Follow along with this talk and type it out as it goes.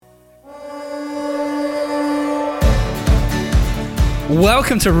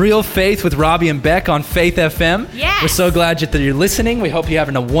Welcome to Real Faith with Robbie and Beck on Faith FM. Yes. We're so glad that you're listening. We hope you're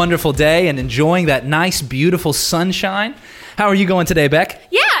having a wonderful day and enjoying that nice, beautiful sunshine. How are you going today, Beck?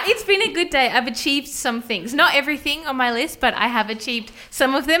 Yeah, it's been a good day. I've achieved some things. Not everything on my list, but I have achieved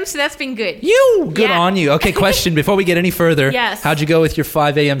some of them, so that's been good. Good on you. Okay, question before we get any further. Yes. How'd you go with your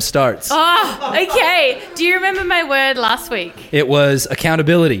 5 a.m. starts? Oh, okay. Do you remember my word last week? It was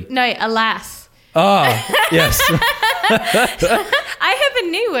accountability. No, alas. Oh, yes. I have a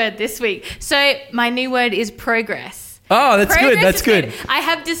new word this week. So my new word is progress. Oh, that's good. Progress That's is good. I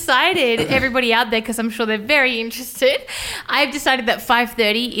have decided, everybody out there, because I'm sure they're very interested, I've decided that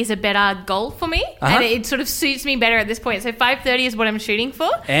 5:30 is a better goal for me, and it sort of suits me better at this point. So 5:30 is what I'm shooting for.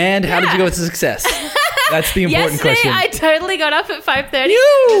 And how did you go with success? That's the important Yesterday, question. I totally got up at 5:30.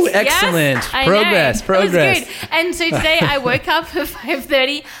 Excellent. Yes, I Progress. know. It was good. Progress. And so today I woke up at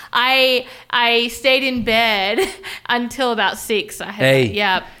 5:30. I stayed in bed until about 6.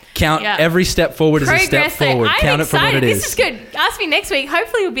 Count every step forward as a step forward. I'm Count excited. it for what it is. This is good. Ask me next week.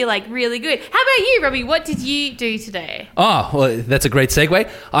 Hopefully it'll be like really good. How about you, Robbie? What did you do today? Oh, well, that's a great segue.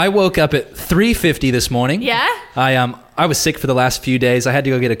 I woke up at 3:50 this morning. Yeah? I was sick for the last few days. I had to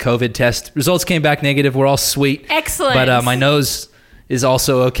go get a COVID test. Results came back negative. We're all sweet. Excellent. But my nose is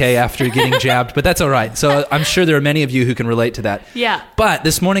also okay after getting jabbed, but that's all right. So I'm sure there are many of you who can relate to that. Yeah. But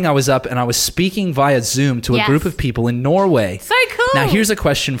this morning I was up and I was speaking via Zoom to a group of people in Norway. So cool. Now here's a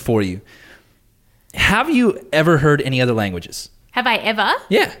question for you. Have you ever heard any other languages? Have I ever?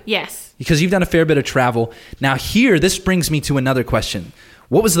 Yeah. Yes. Because you've done a fair bit of travel. Now here, this brings me to another question.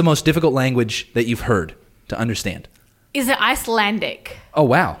 What was the most difficult language that you've heard to understand? Is it Icelandic? Oh,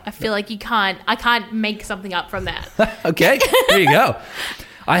 wow. I feel like I can't make something up from that. Okay, there you go.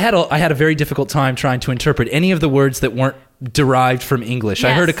 I had a very difficult time trying to interpret any of the words that weren't derived from English. I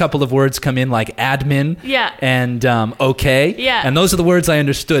Yes. heard a couple of words come in like admin and okay. Yeah. And those are the words I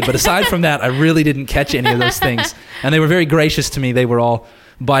understood. But aside from that, I really didn't catch any of those things. And they were very gracious to me. They were all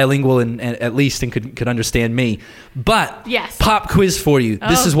bilingual and at least and could understand me. But pop quiz for you.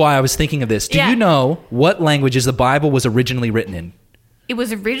 This is why I was thinking of this. Do you know what languages the Bible was originally written in? It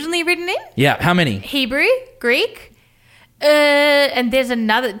was originally written in? Yeah, how many? Hebrew, Greek, and there's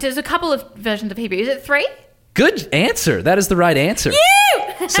a couple of versions of Hebrew. Is it 3? Good answer. That is the right answer.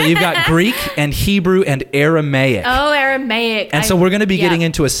 You! So you've got Greek and Hebrew and Aramaic. Oh, Aramaic. And so we're going to be getting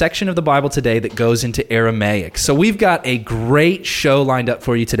into a section of the Bible today that goes into Aramaic. So we've got a great show lined up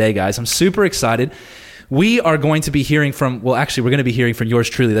for you today, guys. I'm super excited. We are going to be hearing from, well, actually, we're going to be hearing from yours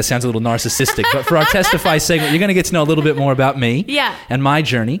truly. That sounds a little narcissistic. But for our Testify segment, you're going to get to know a little bit more about me and my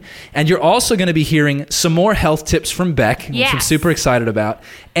journey. And you're also going to be hearing some more health tips from Beck, which I'm super excited about.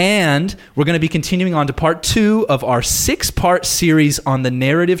 And we're going to be continuing on to part 2 of our 6-part series on the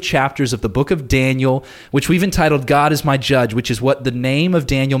narrative chapters of the book of Daniel, which we've entitled God is My Judge, which is what the name of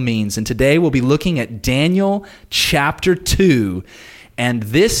Daniel means. And today we'll be looking at Daniel chapter 2. And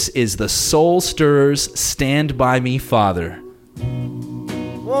this is the Soul Stirrers Stand By Me, Father.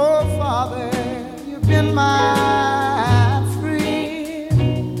 Oh, Father, you've been my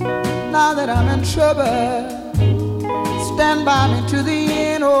friend. Now that I'm in trouble, stand by me to the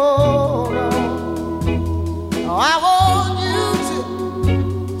end, oh, Lord. Oh, I want you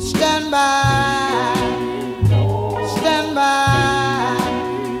to stand by,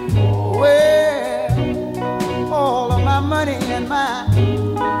 well, all of my money and my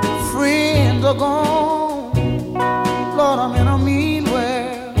friends are gone. Lord, I'm in a mean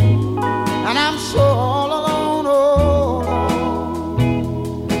world, and I'm so all alone, oh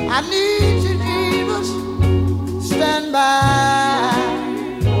Lord. I need you, Jesus. Stand by.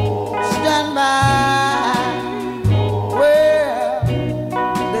 Well,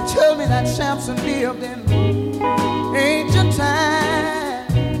 they tell me that Samson lived in ancient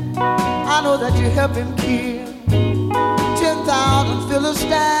time. I know that you helped him kill 10,000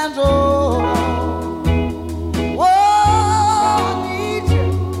 Philistines, oh, I need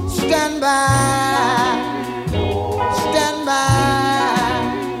you. Stand by.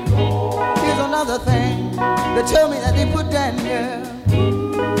 Here's another thing. They tell me that they put Daniel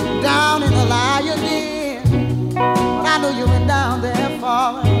down in the lion's den. But I know you went down there,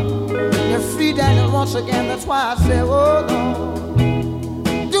 Father. You free Daniel once again. That's why I say, oh, Lord,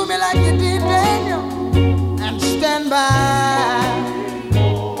 do me like you did Daniel. Stand by.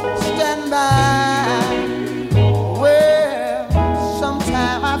 Well,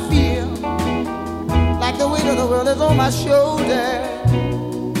 sometime I feel like the weight of the world is on my shoulder,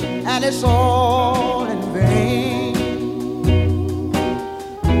 and it's all in vain.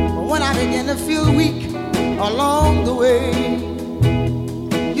 But when I begin to feel weak along the way,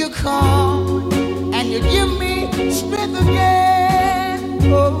 you come and you give me strength again.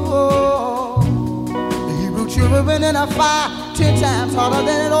 Oh, the Hebrew children in a fire 10 times harder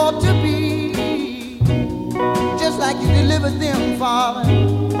than it ought to be. Just like you delivered them, Father,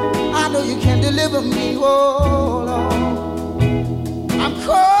 I know you can deliver me. Oh, Lord, I'm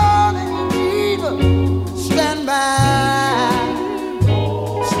calling you, Jesus. Stand by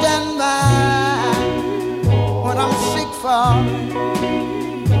when I'm sick, Father.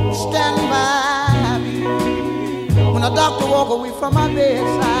 Stand by me when the doctor walk away from my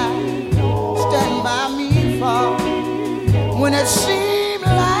bedside. Stand by me, Father, when it seems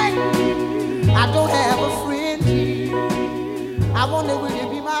like I don't have a friend here. I wonder, will you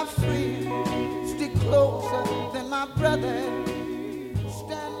be my friend? Stick closer than my brother.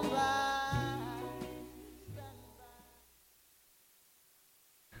 Stand by.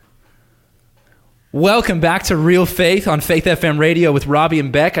 Welcome back to Real Faith on Faith FM Radio with Robbie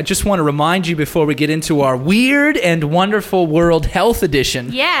and Beck. I just want to remind you before we get into our Weird and Wonderful World Health Edition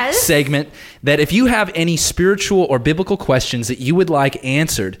segment that if you have any spiritual or biblical questions that you would like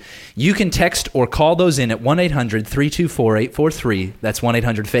answered, you can text or call those in at 1-800-324-843. That's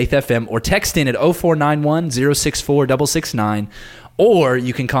 1-800-FAITH-FM, or text in at 0491-064-669, or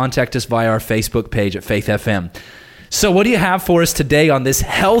you can contact us via our Facebook page at Faith FM. So what do you have for us today on this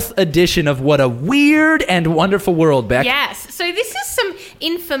health edition of What a Weird and Wonderful World, Beck? Yes. So this is some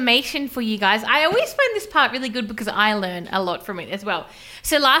information for you guys. I always find this part really good because I learn a lot from it as well.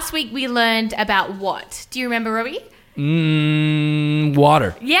 So last week we learned about what? Do you remember, Robbie?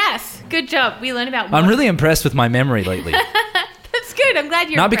 Water. Yes. Good job. We learned about water. I'm really impressed with my memory lately. That's good. I'm glad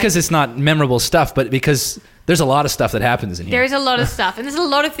you're Not impressed. because it's not memorable stuff, but because there's a lot of stuff that happens in here. There is a lot of stuff, and there's a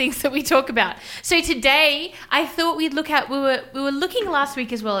lot of things that we talk about. So today, I thought we'd look at, we were looking last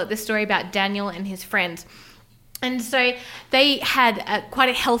week as well at the story about Daniel and his friends. And so they had quite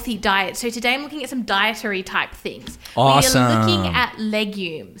a healthy diet. So today I'm looking at some dietary type things. Awesome. We're looking at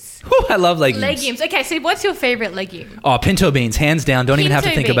legumes. Whew, I love legumes. Legumes. Okay, so what's your favorite legume? Oh, pinto beans, hands down. Don't even have to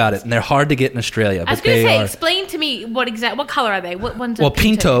Pinto think beans. about it. And they're hard to get in Australia, I was but going to they say, are. explain to me what color are they? What ones are Well,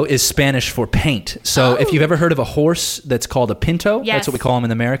 pinto is Spanish for paint. So if you've ever heard of a horse that's called a pinto, Yes. that's what we call them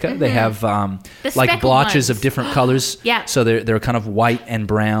in America. Mm-hmm. They have like speckled blotches ones. of different colors. Yeah. So they're kind of white and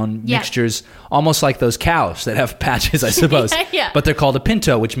brown Yeah. mixtures, almost like those cows that have patches, I suppose. Yeah. But they're called a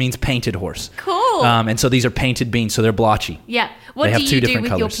pinto, which means painted horse. Cool. And so these are painted beans, so they're blotchy. Yeah. What They have do two you do different with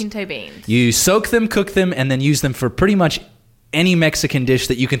colors. your pinto beans? You soak them, cook them, and then use them for pretty much any Mexican dish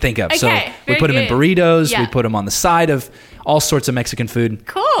that you can think of. So Okay, we very put them in good. burritos. Yeah. We put them on the side of all sorts of Mexican food.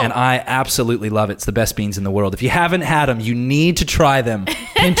 Cool. And I absolutely love it. It's the best beans in the world. If you haven't had them, you need to try them.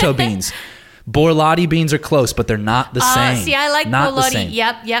 Pinto beans. Borlotti beans are close, but they're not the same. See, I like not the borlotti. same.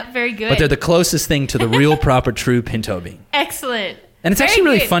 Yep, very good. But they're the closest thing to the real, proper, true pinto bean. Excellent. And it's Very actually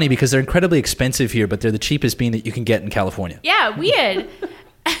really good. funny because they're incredibly expensive here, but they're the cheapest bean that you can get in California. Yeah, weird.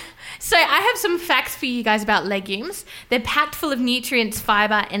 So I have some facts for you guys about legumes. They're packed full of nutrients,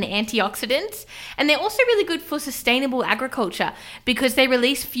 fiber, and antioxidants. And they're also really good for sustainable agriculture because they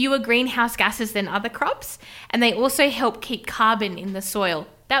release fewer greenhouse gases than other crops. And they also help keep carbon in the soil.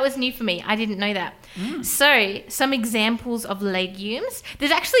 That was new for me. I didn't know that. So, some examples of legumes.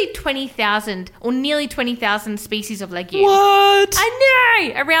 There's actually 20,000 or nearly 20,000 species of legumes. What? I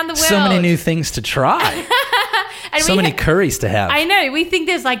know! Around the world. So many new things to try. And So we many curries to have. I know. We think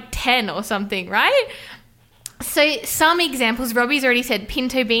there's like 10 or something, right? So some examples, Robbie's already said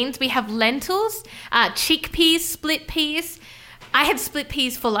pinto beans. We have lentils, chickpeas, split peas. I had split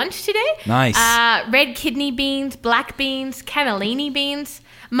peas for lunch today. Nice. Red kidney beans, black beans, cannellini beans,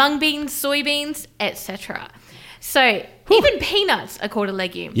 mung beans, soybeans, etc. So even peanuts are called a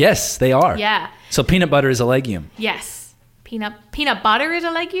legume. Yes, they are. Yeah. So peanut butter is a legume. Yes. Peanut butter is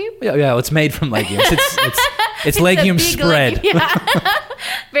a legume. Yeah, it's made from legumes. It's It's a legume big spread. legume, yeah.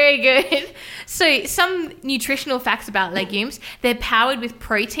 Very good. So some nutritional facts about legumes. They're powered with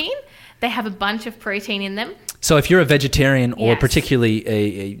protein. They have a bunch of protein in them. So if you're a vegetarian or Yes.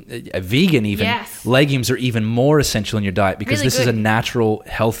 particularly a vegan even, Yes. legumes are even more essential in your diet because Really this is a good. natural,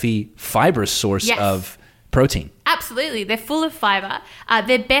 healthy, fibrous source Yes. of protein. Absolutely. They're full of fiber.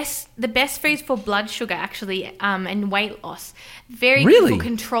 They're the best foods for blood sugar, actually, and weight loss. Very Really? good for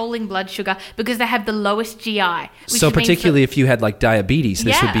controlling blood sugar because they have the lowest GI. So means that- particularly if you had like diabetes,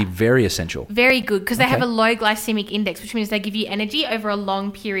 this would Yeah. be very essential. Very good because they have Okay. a low glycemic index, which means they give you energy over a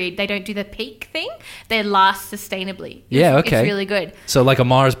long period. They don't do the peak thing. They last sustainably. Yeah, okay. It's really good. So like a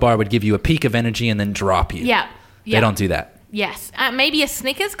Mars bar would give you a peak of energy and then drop you. Yeah. They don't do that. Yes, maybe a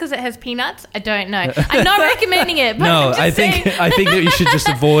Snickers because it has peanuts. I don't know. I'm not recommending it. But No, I'm just I think that you should just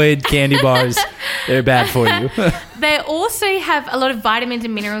avoid candy bars. They're bad for you. They also have a lot of vitamins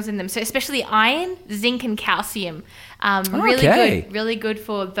and minerals in them, so especially iron, zinc, and calcium. Really good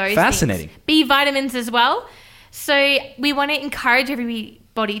for those. Fascinating. Things. B vitamins as well. So we want to encourage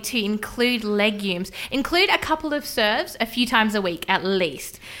everybody to include legumes. Include a couple of serves a few times a week at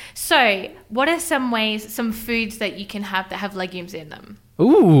least. So what are some foods that you can have that have legumes in them?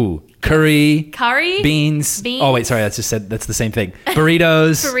 Ooh, curry, beans. Oh wait, sorry, that's the same thing.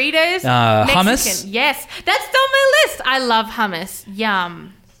 Burritos, hummus. Yes, that's on my list. I love hummus.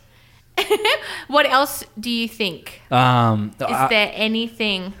 Yum. What else do you think? Is there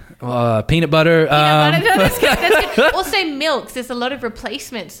anything? Peanut butter. No, that's good. Also milks. There's a lot of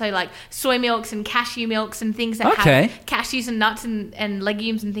replacements. So like soy milks and cashew milks and things that have cashews and nuts and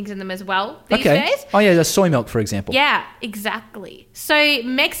legumes and things in them as well these days. Oh yeah, the soy milk, for example. Yeah, exactly. So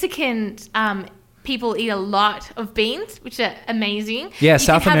Mexican people eat a lot of beans, which are amazing. Yeah,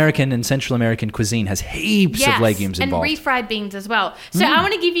 South American and Central American cuisine has heaps of legumes involved. And refried beans as well. So I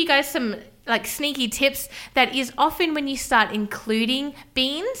want to give you guys some like sneaky tips that is often when you start including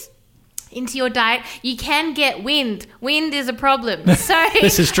beans into your diet, you can get wind. Wind is a problem. So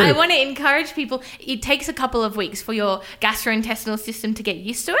this is true. I want to encourage people. It takes a couple of weeks for your gastrointestinal system to get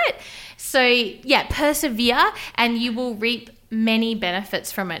used to it. So yeah, persevere and you will reap many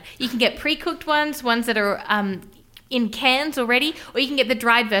benefits from it. You can get pre-cooked ones that are in cans already, or you can get the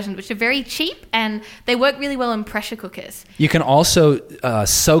dried versions, which are very cheap and they work really well in pressure cookers. You can also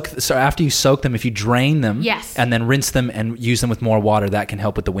after you soak them, if you drain them and then rinse them and use them with more water, that can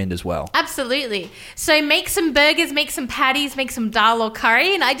help with the wind as well. Absolutely. So make some burgers, make some patties, make some dal or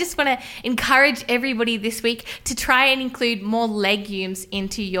curry, and I just want to encourage everybody this week to try and include more legumes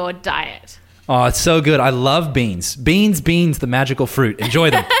into your diet. Oh, it's so good. I love beans. Beans, the magical fruit. Enjoy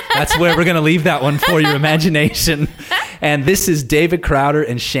them. That's where we're going to leave that one for your imagination. And this is David Crowder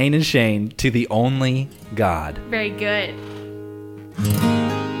and Shane to The Only God. Very good.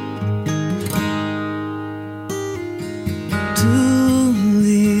 To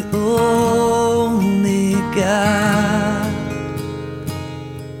the only God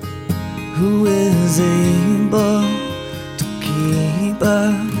who is able to keep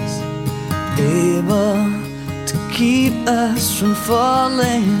us, able to keep us from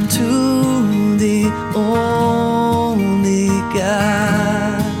falling, to the only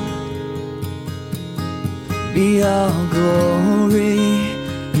God be all glory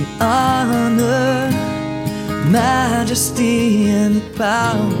and honor, majesty and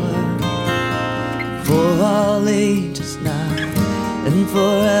power, for all ages now and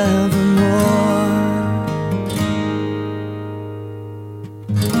forevermore.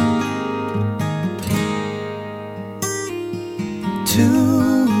 To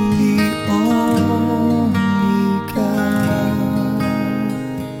the only God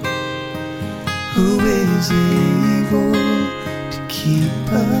who is able to keep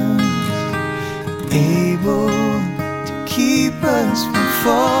us, able to keep us from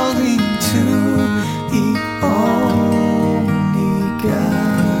falling, to the only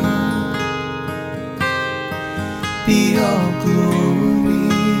God be all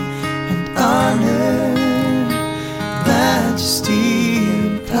glory and honor, majesty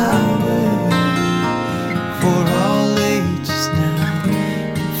and power, for all ages now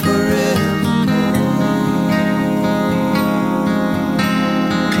and forevermore.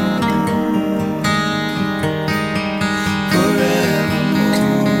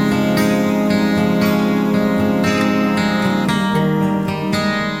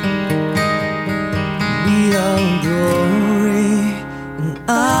 Be all glory and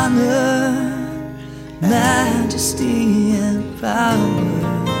honor, majesty and power,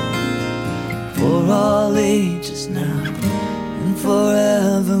 for all ages now and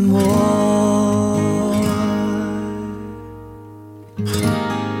forevermore.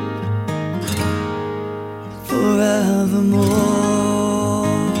 Forevermore.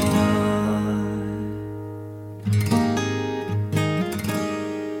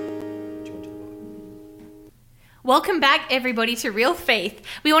 Welcome back, everybody, to Real Faith.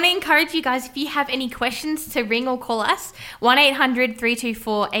 We want to encourage you guys, if you have any questions, to ring or call us,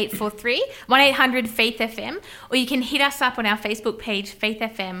 1-800-324-843, 1-800-FAITH-FM, or you can hit us up on our Facebook page, Faith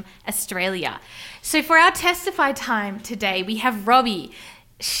FM Australia. So for our Testify time today, we have Robbie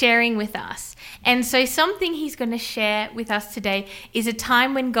sharing with us. And so something he's going to share with us today is a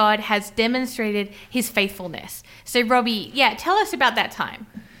time when God has demonstrated his faithfulness. So Robbie, tell us about that time.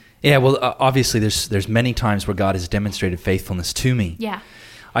 Yeah, well, obviously there's many times where God has demonstrated faithfulness to me. Yeah.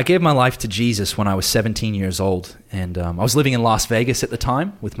 I gave my life to Jesus when I was 17 years old, and I was living in Las Vegas at the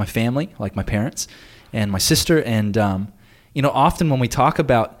time with my family, like my parents and my sister. And often when we talk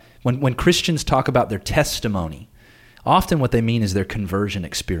about when Christians talk about their testimony, often what they mean is their conversion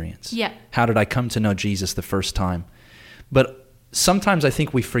experience. Yeah. How did I come to know Jesus the first time? But sometimes I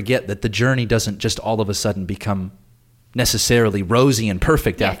think we forget that the journey doesn't just all of a sudden become necessarily rosy and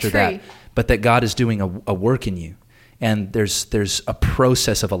perfect after that, but that God is doing a work in you. And there's a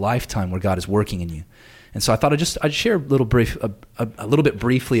process of a lifetime where God is working in you. And so I thought I'd share a little bit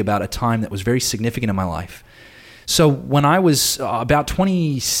briefly about a time that was very significant in my life. So when I was about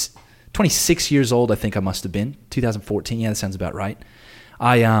 26 years old, I think I must have been, 2014, yeah, that sounds about right.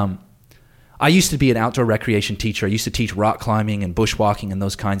 I used to be an outdoor recreation teacher. I used to teach rock climbing and bushwalking and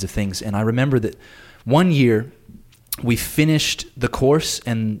those kinds of things. And I remember that one year we finished the course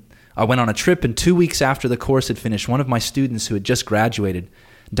and I went on a trip, and 2 weeks after the course had finished, one of my students who had just graduated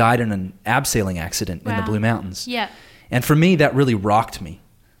died in an abseiling accident in the Blue Mountains. Yeah. And for me, that really rocked me.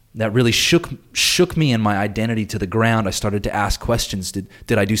 That really shook me and my identity to the ground. I started to ask questions. Did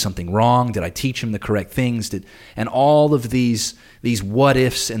I do something wrong? Did I teach him the correct things? And all of these what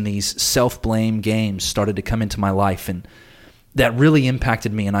ifs and these self-blame games started to come into my life, and that really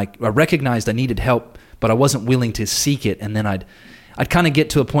impacted me. And I recognized I needed help, but I wasn't willing to seek it. And then I'd kind of get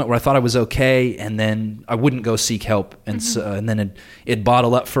to a point where I thought I was okay, and then I wouldn't go seek help, and and then it'd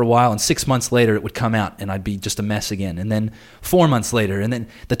bottle up for a while, and 6 months later it would come out, and I'd be just a mess again, and then 4 months later, and then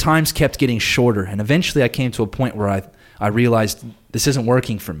the times kept getting shorter, and eventually I came to a point where I realized this isn't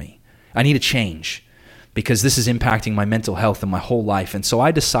working for me. I need a change, because this is impacting my mental health and my whole life. And so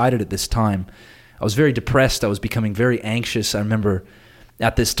I decided at this time, I was very depressed, I was becoming very anxious. I remember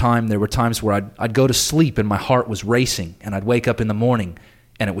at this time, there were times where I'd go to sleep and my heart was racing, and I'd wake up in the morning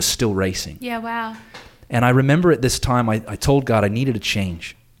and it was still racing. Yeah, wow. And I remember at this time, I told God I needed a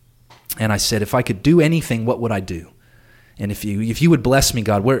change. And I said, if I could do anything, what would I do? And if you would bless me,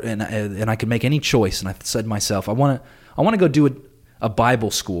 God, and I could make any choice. And I said to myself, I want to go do a Bible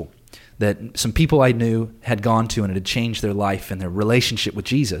school that some people I knew had gone to, and it had changed their life and their relationship with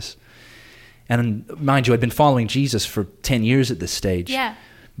Jesus. And mind you, I'd been following Jesus for 10 years at this stage. Yeah.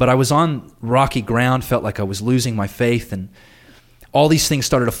 But I was on rocky ground, felt like I was losing my faith, and all these things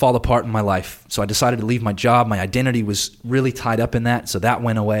started to fall apart in my life. So I decided to leave my job. My identity was really tied up in that, so that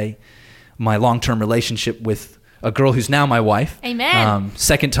went away. My long-term relationship with a girl who's now my wife. Amen.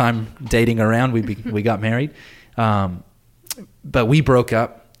 Second time dating around, we got married. But we broke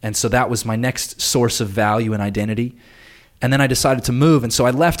up, and so that was my next source of value and identity. And then I decided to move, and so I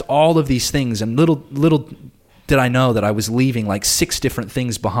left all of these things, and little did I know that I was leaving like 6 different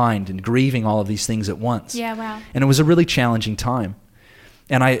things behind and grieving all of these things at once. Yeah, wow. And it was a really challenging time.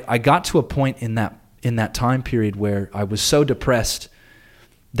 And I got to a point in that time period where I was so depressed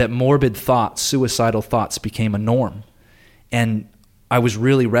that morbid thoughts, suicidal thoughts became a norm. And I was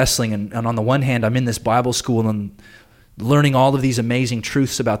really wrestling, and on the one hand, I'm in this Bible school and learning all of these amazing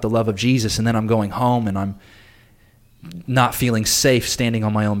truths about the love of Jesus, and then I'm going home and I'm not feeling safe standing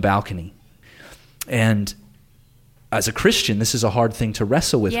on my own balcony. And as a Christian, this is a hard thing to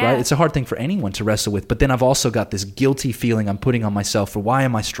wrestle with, right? It's a hard thing for anyone to wrestle with. But then I've also got this guilty feeling I'm putting on myself for why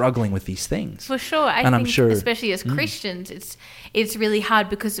am I struggling with these things? For sure. I think especially as Christians, it's really hard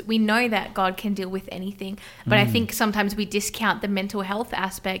because we know that God can deal with anything. But I think sometimes we discount the mental health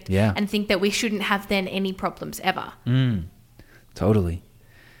aspect and think that we shouldn't have then any problems ever. Totally.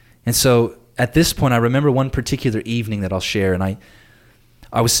 And so at this point, I remember one particular evening that I'll share, and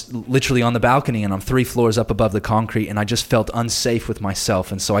I was literally on the balcony, and I'm 3 floors up above the concrete, and I just felt unsafe with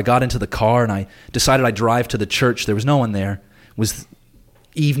myself. And so I got into the car, and I decided I'd drive to the church. There was no one there. It was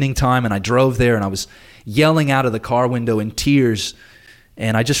evening time, and I drove there, and I was yelling out of the car window in tears.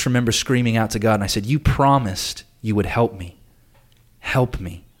 And I just remember screaming out to God, and I said, "You promised you would help me. Help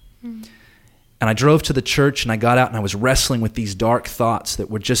me." And I drove to the church, and I got out, and I was wrestling with these dark thoughts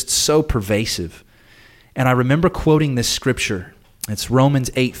that were just so pervasive. And I remember quoting this scripture. It's Romans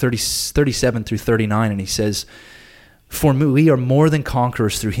 8:37 through 39, and he says, "For we are more than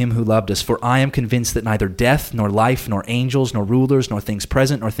conquerors through him who loved us. For I am convinced that neither death, nor life, nor angels, nor rulers, nor things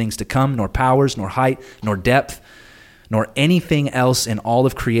present, nor things to come, nor powers, nor height, nor depth, nor anything else in all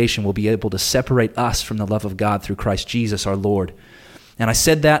of creation will be able to separate us from the love of God through Christ Jesus our Lord." And I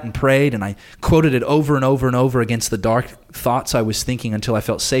said that and prayed, and I quoted it over and over and over against the dark thoughts I was thinking until I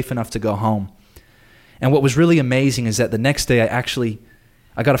felt safe enough to go home. And what was really amazing is that the next day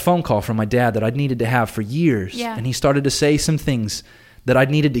I got a phone call from my dad that I'd needed to have for years. Yeah. And he started to say some things that I'd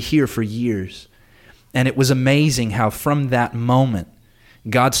needed to hear for years. And it was amazing how from that moment,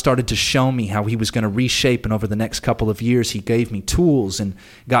 God started to show me how he was going to reshape, and over the next couple of years, he gave me tools and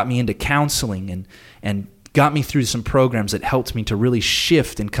got me into counseling and got me through some programs that helped me to really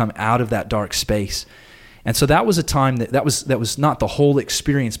shift and come out of that dark space. And so that was a time that was not the whole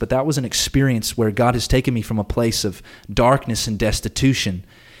experience, but that was an experience where God has taken me from a place of darkness and destitution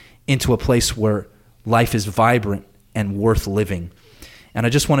into a place where life is vibrant and worth living. And I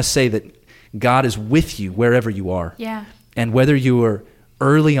just want to say that God is with you wherever you are. Yeah. And whether you are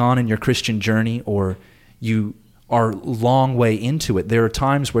early on in your Christian journey or you are long way into it, there are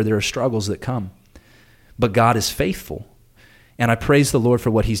times where there are struggles that come. But God is faithful. And I praise the Lord for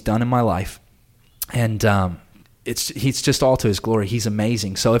what he's done in my life. And he's just all to his glory. He's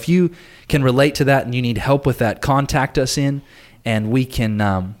amazing. So if you can relate to that and you need help with that, contact us and we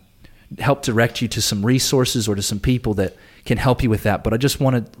can help direct you to some resources or to some people that can help you with that. But I just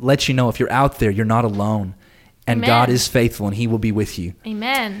want to let you know, if you're out there, you're not alone. And Amen. God is faithful and he will be with you.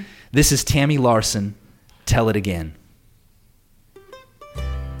 Amen. This is Tammy Larson. Tell it again.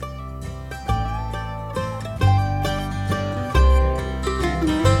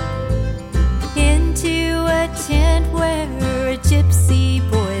 Into a tent where a gypsy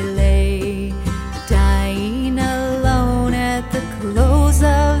boy lay, dying alone at the close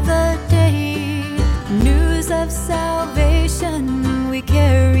of the day. News of salvation we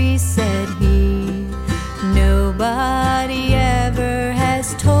carry, said he. Nobody ever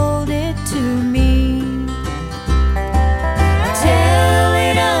has told it to me. Tell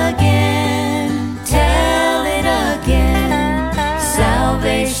it again, tell it again.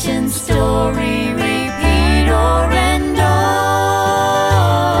 Salvation story, repeat o'er and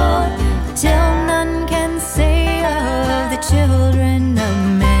o'er. Till none can say of the children of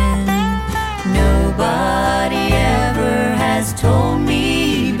men. Nobody ever has told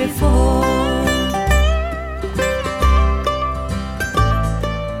me before.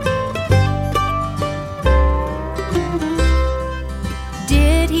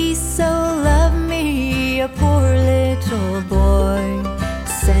 A poor little boy,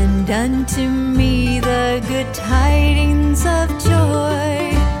 send unto me the good tidings of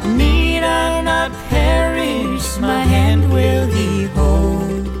joy. Need I not perish, my hand will he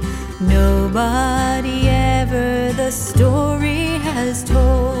hold. Nobody ever the story has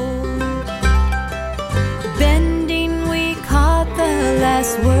told. Bending we caught the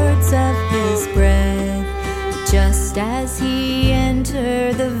last words of his breath, just as he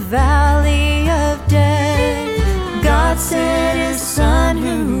entered the valley of death. God sent his son,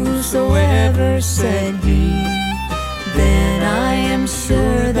 whosoever, said he. Then I am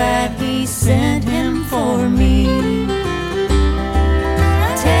sure that he sent him for me.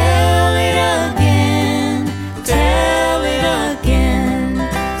 Tell it again, tell it again.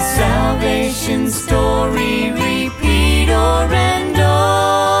 Salvation story, repeat o'er and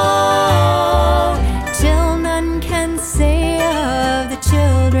o'er. Till none can say of the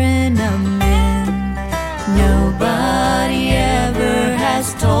children of men. Nobody ever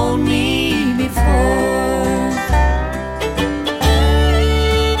has told me before.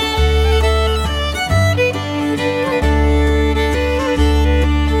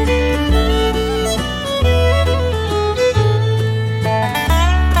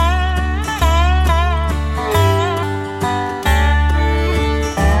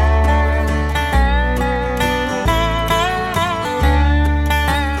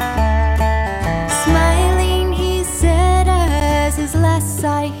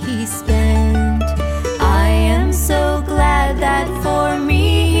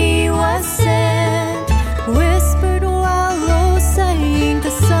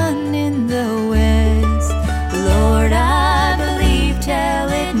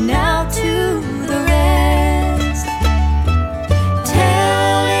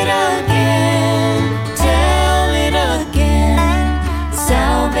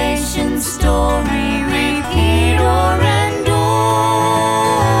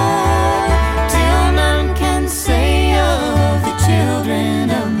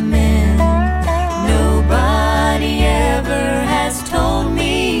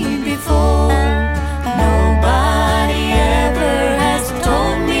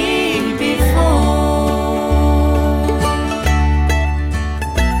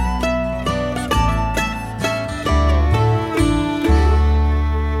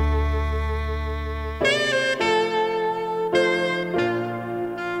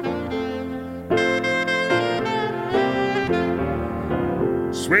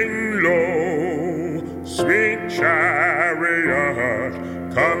 Swing low, sweet chariot,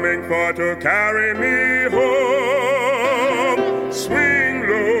 coming for to carry me home. Swing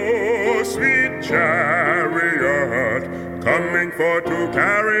low, sweet chariot, coming coming for to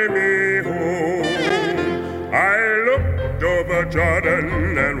carry me home. I looked over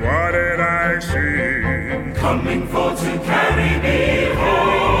Jordan, and what did I see? Coming for to carry me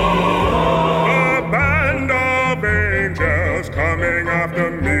home. A band of angels coming after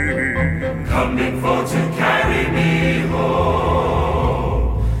me. Coming for to carry me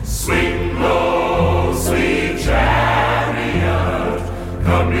home. Swing low, sweet chariot,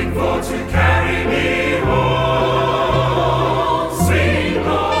 coming for to carry me home. Swing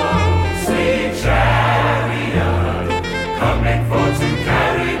low, sweet chariot, coming for to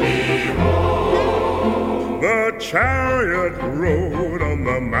carry me home. The chariot rode on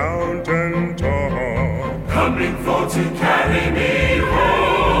the mountain top, coming for to carry me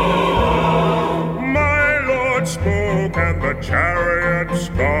home. My Lord spoke and the chariot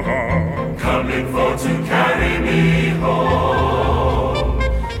stopped, coming for to carry me home.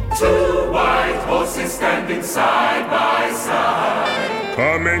 Two white horses standing side by side,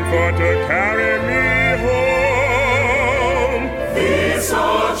 coming for to carry me home. This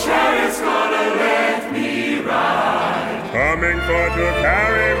old chariot's gonna let me ride, Coming for to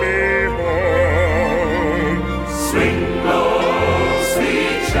carry me home. Swing low,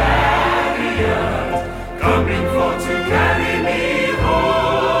 sweet chariot, coming for to carry me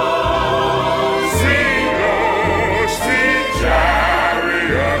home. Sing low, sweet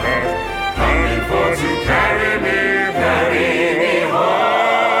chariot, coming for to carry me home.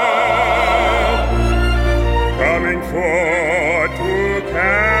 Coming for to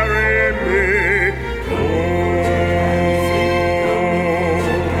carry me home.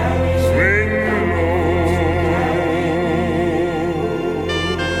 Swing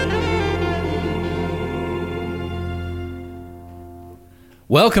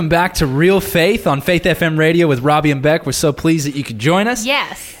Welcome back to Real Faith on Faith FM Radio with Robbie and Beck. We're so pleased that you could join us.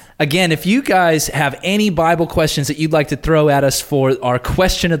 Yes. Again, if you guys have any Bible questions that you'd like to throw at us for our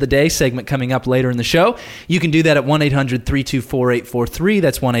Question of the Day segment coming up later in the show, you can do that at 1-800-324-843.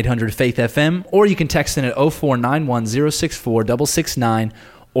 That's 1-800-FAITH-FM. Or you can text in at 0491-064-669.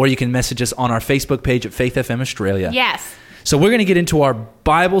 Or you can message us on our Facebook page at Faith FM Australia. Yes. So we're going to get into our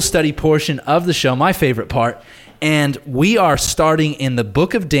Bible study portion of the show, my favorite part. And we are starting in the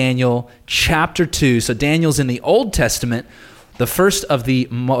book of Daniel, chapter 2. So Daniel's in the Old Testament, the first of the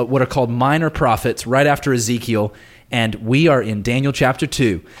what are called minor prophets, right after Ezekiel. And we are in Daniel chapter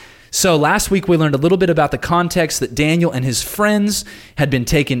 2. So last week we learned a little bit about the context that Daniel and his friends had been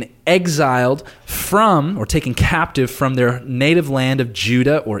taken exiled from, or taken captive from their native land of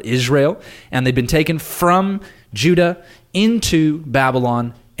Judah or Israel. And they'd been taken from Judah into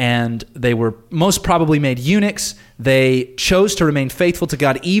Babylon, and they were most probably made eunuchs. They chose to remain faithful to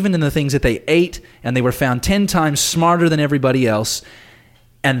God even in the things that they ate, and they were found 10 times smarter than everybody else.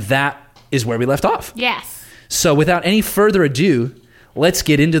 And that is where we left off. Yes. So without any further ado, let's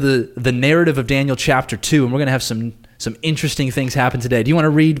get into the narrative of Daniel chapter 2, and we're going to have some interesting things happen today. Do you want to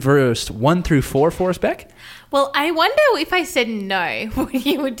read verse 1 through 4 for us, Beck? Well, I wonder if I said no, what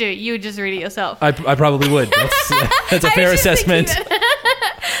you would do. You would just read it yourself. I probably would. That's a fair assessment.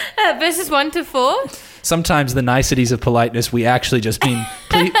 Verses 1 to 4. Sometimes the niceties of politeness, we actually just mean,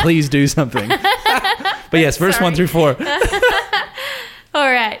 please do something. But yes, verse 1 through 4. All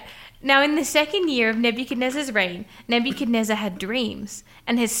right. Now in the second year of Nebuchadnezzar's reign, Nebuchadnezzar had dreams,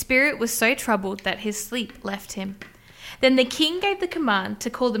 and his spirit was so troubled that his sleep left him. Then the king gave the command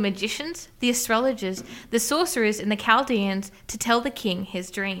to call the magicians, the astrologers, the sorcerers, and the Chaldeans to tell the king his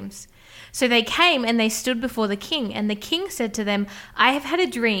dreams. So they came and they stood before the king, and the king said to them, I have had a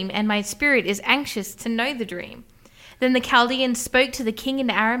dream, and my spirit is anxious to know the dream. Then the Chaldeans spoke to the king in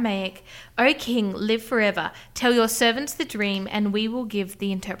Aramaic, O king, live forever. Tell your servants the dream, and we will give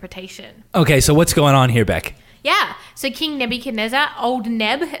the interpretation. Okay, so what's going on here, Beck? Yeah, so King Nebuchadnezzar, Old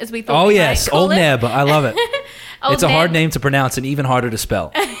Neb, as we thought Oh, we yes, might call Old him. Neb. I love it. It's a Neb, hard name to pronounce and even harder to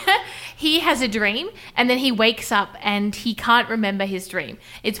spell. He has a dream, and then he wakes up and he can't remember his dream.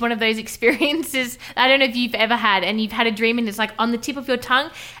 It's one of those experiences, I don't know if you've ever had, and you've had a dream and it's like on the tip of your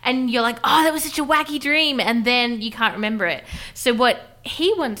tongue, and you're like, oh, that was such a wacky dream, and then you can't remember it. So what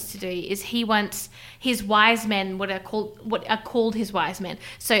he wants to do is he wants his wise men, what are called his wise men.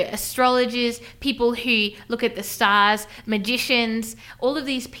 So astrologers, people who look at the stars, magicians, all of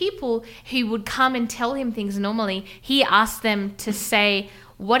these people who would come and tell him things normally, he asks them to say,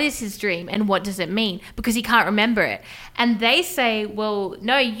 what is his dream and what does it mean? Because he can't remember it. And they say, well,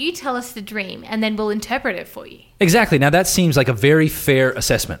 no, you tell us the dream and then we'll interpret it for you. Exactly. Now that seems like a very fair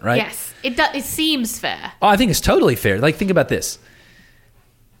assessment, right? Yes, it seems fair. Oh, I think it's totally fair. Like, think about this.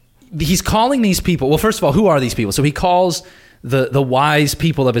 He's calling these people. Well, first of all, who are these people? So he calls the wise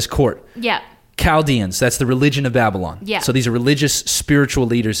people of his court. Yeah. Chaldeans, that's the religion of Babylon. Yeah. So these are religious, spiritual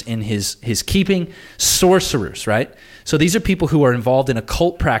leaders in his keeping. Sorcerers, right? So these are people who are involved in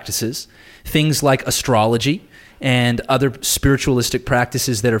occult practices, things like astrology and other spiritualistic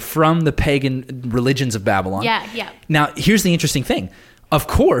practices that are from the pagan religions of Babylon. Yeah. Now, here's the interesting thing. Of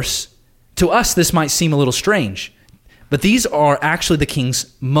course, to us, this might seem a little strange, but these are actually the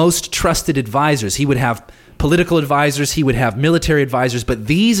king's most trusted advisors. He would have political advisors, he would have military advisors, but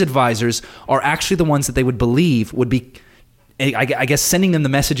these advisors are actually the ones that they would believe would be, I guess, sending them the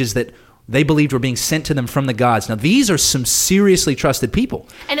messages that they believed were being sent to them from the gods. Now, these are some seriously trusted people.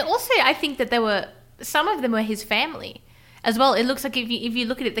 And also, I think that some of them were his family as well. It looks like if you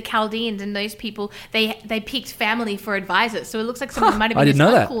look at it, the Chaldeans and those people, they picked family for advisors. So it looks like some of them might have been his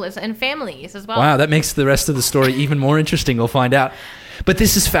uncles and families as well. Wow, that makes the rest of the story even more interesting. We'll find out. But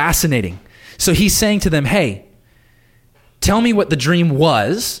this is fascinating. So he's saying to them, hey, tell me what the dream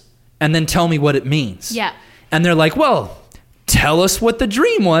was, and then tell me what it means. Yeah. And they're like, well, tell us what the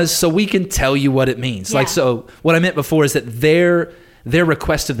dream was so we can tell you what it means. Yeah. Like, so what I meant before is that their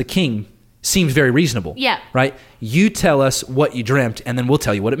request of the king seems very reasonable. Yeah. Right? You tell us what you dreamt, and then we'll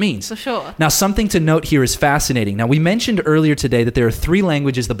tell you what it means. For sure. Now, something to note here is fascinating. Now, we mentioned earlier today that there are 3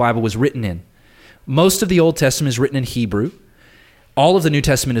 languages the Bible was written in. Most of the Old Testament is written in Hebrew. All of the New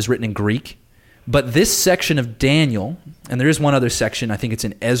Testament is written in Greek. But this section of Daniel, and there is one other section, I think it's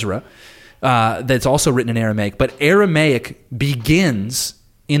in Ezra, that's also written in Aramaic. But Aramaic begins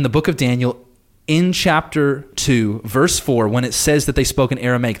in the book of Daniel in chapter 2, verse 4, when it says that they spoke in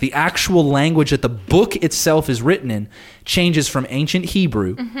Aramaic. The actual language that the book itself is written in changes from ancient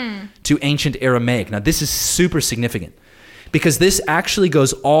Hebrew to ancient Aramaic. Now, this is super significant because this actually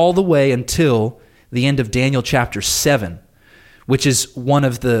goes all the way until the end of Daniel chapter 7, which is one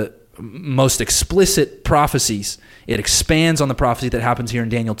of the most explicit prophecies. It expands on the prophecy that happens here in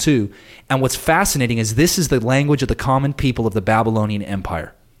Daniel 2. And what's fascinating is this is the language of the common people of the Babylonian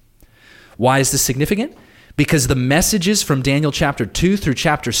Empire. Why is this significant? Because the messages from Daniel chapter 2 through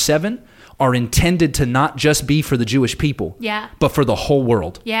chapter 7 are intended to not just be for the Jewish people, but for the whole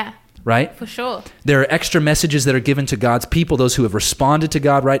world. Yeah. Right? For sure. There are extra messages that are given to God's people, those who have responded to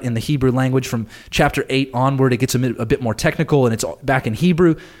God, right, in the Hebrew language. From chapter 8 onward, it gets a bit more technical, and it's back in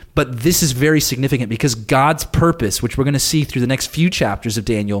Hebrew. But this is very significant because God's purpose, which we're going to see through the next few chapters of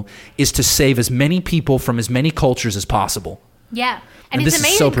Daniel, is to save as many people from as many cultures as possible. Yeah. And this it's is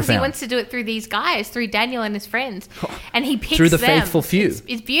amazing so because he profound. wants to do it through these guys, through Daniel and his friends. And he picks Through the them. faithful few.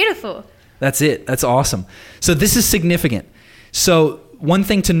 It's beautiful. That's it. That's awesome. So this is significant. So one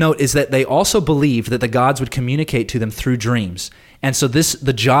thing to note is that they also believed that the gods would communicate to them through dreams. And so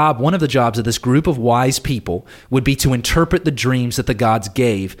one of the jobs of this group of wise people would be to interpret the dreams that the gods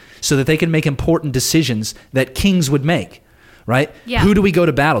gave so that they can make important decisions that kings would make, right? Yeah. Who do we go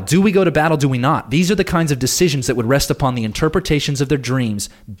to battle? Do we go to battle? Do we not? These are the kinds of decisions that would rest upon the interpretations of their dreams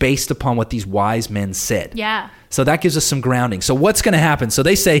based upon what these wise men said. Yeah. So that gives us some grounding. So what's going to happen? So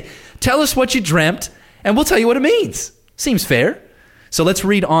they say, tell us what you dreamt and we'll tell you what it means. Seems fair. So let's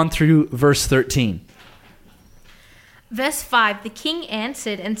read on through verse 13. Verse 5, the king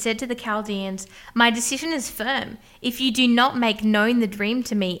answered and said to the Chaldeans, my decision is firm. If you do not make known the dream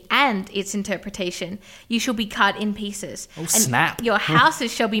to me and its interpretation, you shall be cut in pieces. Oh, and snap. your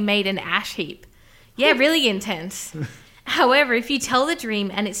houses shall be made an ash heap. Yeah, really intense. However, if you tell the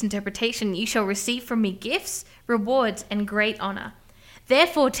dream and its interpretation, you shall receive from me gifts, rewards, and great honor.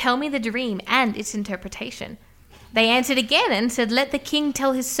 Therefore, tell me the dream and its interpretation. They answered again and said, let the king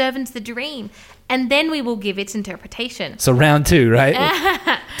tell his servants the dream, and then we will give its interpretation. So round 2,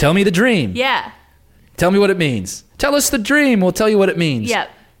 right? Tell me the dream. Yeah. Tell me what it means. Tell us the dream. We'll tell you what it means. Yep.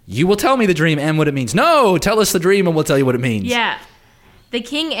 You will tell me the dream and what it means. No, tell us the dream and we'll tell you what it means. Yeah. The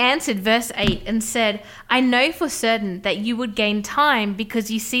king answered, verse 8, and said, I know for certain that you would gain time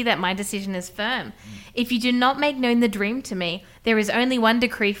because you see that my decision is firm. If you do not make known the dream to me, there is only one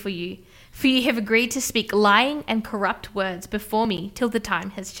decree for you. For you have agreed to speak lying and corrupt words before me till the time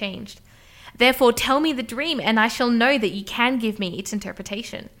has changed. Therefore tell me the dream, and I shall know that you can give me its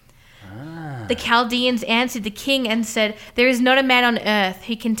interpretation. The Chaldeans answered the king and said, there is not a man on earth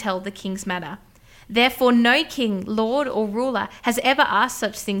who can tell the king's matter. Therefore no king, lord, or ruler has ever asked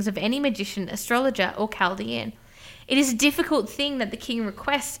such things of any magician, astrologer, or Chaldean. It is a difficult thing that the king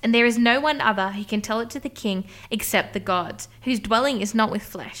requests, and there is no one other who can tell it to the king except the gods, whose dwelling is not with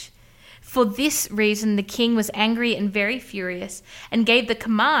flesh. For this reason the king was angry and very furious, and gave the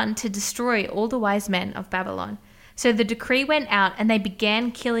command to destroy all the wise men of Babylon. So the decree went out, and they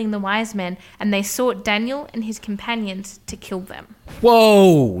began killing the wise men, and they sought Daniel and his companions to kill them.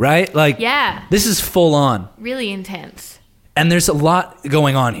 Whoa, right? Like, Yeah. this is full on. Really intense. And there's a lot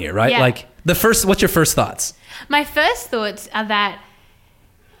going on here, right? Yeah. Like, What's your first thoughts? My first thoughts are that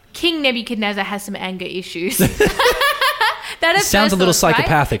King Nebuchadnezzar has some anger issues. That sounds a little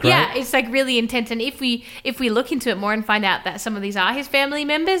psychopathic, right? Yeah, it's like really intense. And if we look into it more and find out that some of these are his family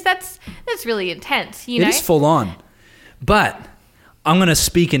members, that's really intense. You know, it is full on. But I'm going to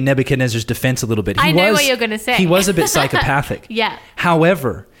speak in Nebuchadnezzar's defense a little bit. I know what you're going to say. He was a bit psychopathic. Yeah.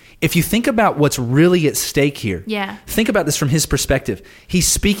 However, if you think about what's really at stake here, yeah. think about this from his perspective. He's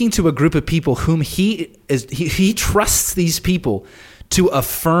speaking to a group of people whom he trusts these people to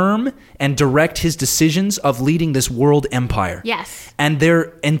affirm and direct his decisions of leading this world empire. Yes. And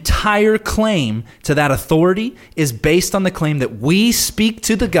their entire claim to that authority is based on the claim that we speak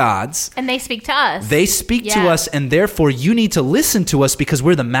to the gods. And they speak to us. They speak to us, and therefore you need to listen to us because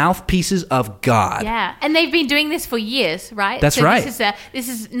we're the mouthpieces of God. Yeah. And they've been doing this for years, right? That's right. This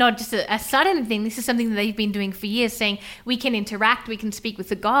is not just a sudden thing. This is something that they've been doing for years, saying we can interact, we can speak with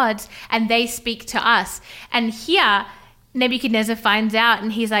the gods, and they speak to us. And here, Nebuchadnezzar finds out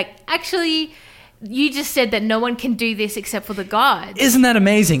and he's like, actually, you just said that no one can do this except for the gods. Isn't that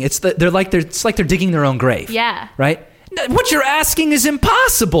amazing? It's like they're digging their own grave. Yeah. Right? What you're asking is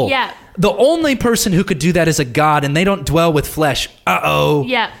impossible. Yeah. The only person who could do that is a god, and they don't dwell with flesh. Uh-oh.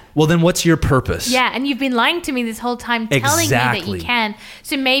 Yeah. Well, then what's your purpose? Yeah, and you've been lying to me this whole time, telling me that you can.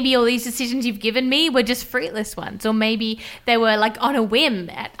 So maybe all these decisions you've given me were just fruitless ones, or maybe they were like on a whim.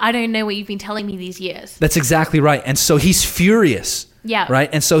 I don't know what you've been telling me these years. That's exactly right. And so he's furious. Yeah. Right?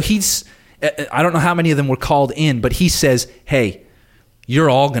 And so I don't know how many of them were called in, but he says, hey, you're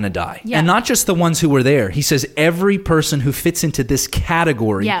all going to die. Yeah. And not just the ones who were there. He says every person who fits into this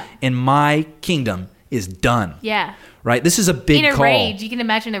category in my kingdom is done. Yeah. Right? This is a big call. In a rage. You can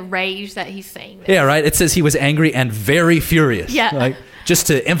imagine a rage that he's saying this. Yeah, right? It says he was angry and very furious. Yeah. Right? Just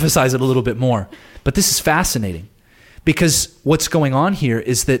to emphasize it a little bit more. But this is fascinating because what's going on here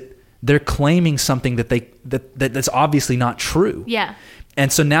is that they're claiming something that's obviously not true. Yeah.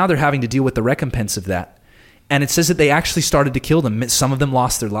 And so now they're having to deal with the recompense of that. And it says that they actually started to kill them. Some of them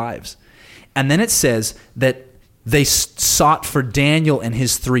lost their lives. And then it says that they sought for Daniel and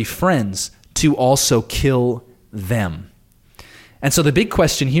his 3 friends to also kill them. And so the big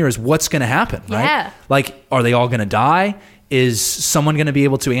question here is what's going to happen, right? Yeah. Like, are they all going to die? Is someone going to be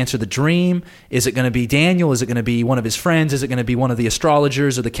able to answer the dream? Is it going to be Daniel? Is it going to be one of his friends? Is it going to be one of the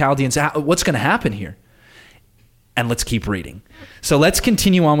astrologers or the Chaldeans? What's going to happen here? And let's keep reading. So let's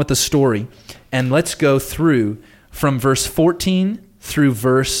continue on with the story, and let's go through from verse 14 through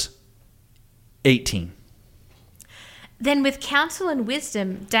verse 18. Then with counsel and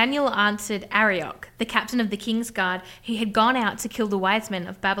wisdom, Daniel answered Arioch, the captain of the king's guard, who had gone out to kill the wise men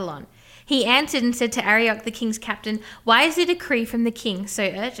of Babylon. He answered and said to Arioch, the king's captain, "Why is the decree from the king so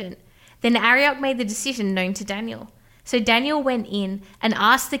urgent?" Then Arioch made the decision known to Daniel. So Daniel went in and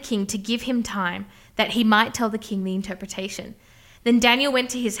asked the king to give him time, that he might tell the king the interpretation. Then Daniel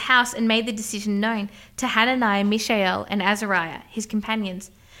went to his house and made the decision known to Hananiah, Mishael, and Azariah, his companions,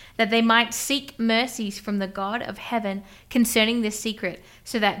 that they might seek mercies from the God of heaven concerning this secret,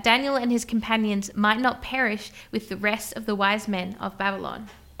 so that Daniel and his companions might not perish with the rest of the wise men of Babylon.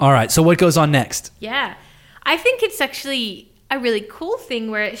 All right, so what goes on next? Yeah, I think it's actually a really cool thing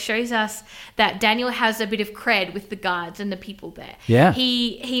where it shows us that Daniel has a bit of cred with the guards and the people there. Yeah.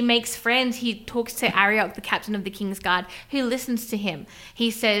 He makes friends. He talks to Arioch, the captain of the king's guard, who listens to him.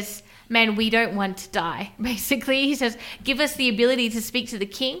 He says, "Man, we don't want to die." Basically, he says, "Give us the ability to speak to the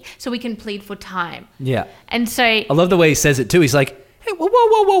king so we can plead for time." Yeah. And so I love the way he says it too. He's like, "Hey,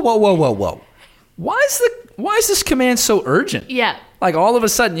 whoa. Why is this command so urgent?" yeah. Like all of a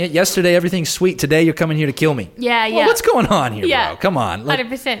sudden, yesterday everything's sweet. Today you're coming here to kill me. Yeah, Well, yeah. what's going on here, Yeah. bro? Come on.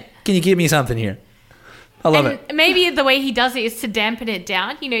 100%. Can you give me something here? I love it. Maybe the way he does it is to dampen it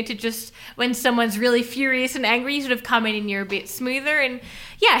down, to just, when someone's really furious and angry, you sort of come in and you're a bit smoother. And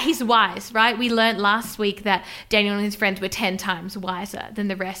yeah, he's wise, right? We learned last week that Daniel and his friends were 10 times wiser than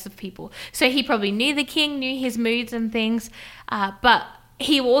the rest of people. So he probably knew the king, knew his moods and things, but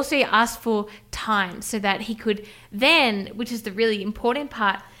he also asked for time so that he could then, which is the really important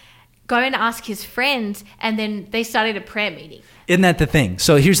part, go and ask his friends, and then they started a prayer meeting. Isn't that the thing?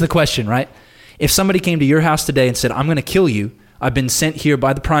 So here's the question, right? If somebody came to your house today and said, "I'm going to kill you. I've been sent here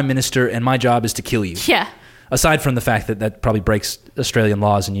by the prime minister and my job is to kill you." Yeah. Aside from the fact that that probably breaks Australian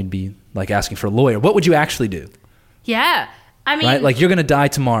laws and you'd be like asking for a lawyer, what would you actually do? Yeah. I mean, Right? Like you're going to die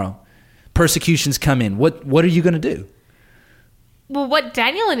tomorrow. Persecutions come in. What are you going to do? well, what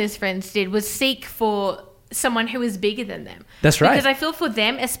Daniel and his friends did was seek for someone who is bigger than them. That's right. Because I feel for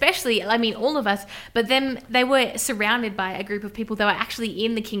them, especially, I mean, all of us, but them, they were surrounded by a group of people that were actually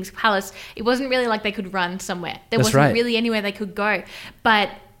in the king's palace. It wasn't really like they could run somewhere. There That's wasn't right. really anywhere they could go. But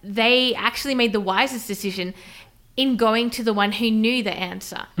they actually made the wisest decision in going to the one who knew the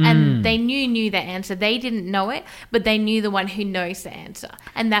answer. And they knew the answer. They didn't know it, but they knew the one who knows the answer.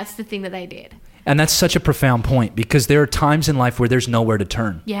 And that's the thing that they did. And that's such a profound point, because there are times in life where there's nowhere to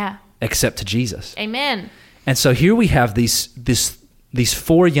turn Yeah. except to Jesus. Amen. And so here we have these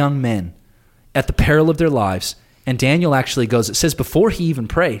 4 young men at the peril of their lives. And Daniel actually goes, it says before he even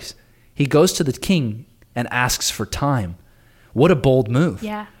prays, he goes to the king and asks for time. What a bold move.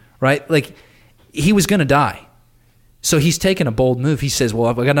 Yeah. Right? Like, he was going to die. So he's taken a bold move. He says, well,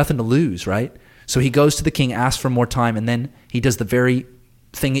 I've got nothing to lose, right? So he goes to the king, asks for more time, and then he does the very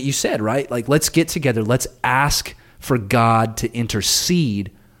thing that you said, right? Like, let's get together. Let's ask for God to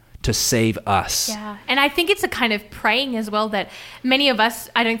intercede to save us. Yeah. And I think it's a kind of praying as well that many of us,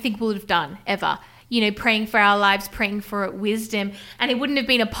 I don't think would have done ever. You know, praying for our lives, praying for wisdom. And it wouldn't have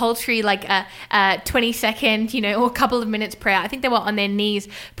been a paltry, like a 20-second, or a couple of minutes prayer. I think they were on their knees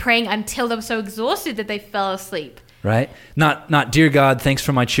praying until they were so exhausted that they fell asleep. Right? Not, dear God, thanks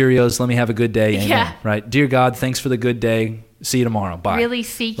for my Cheerios. Let me have a good day. Amen. Yeah. Right? Dear God, thanks for the good day. See you tomorrow. Bye. Really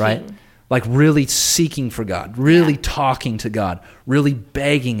seeking. Right? Like really seeking for God, really talking to God, really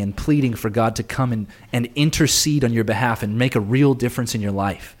begging and pleading for God to come and intercede on your behalf and make a real difference in your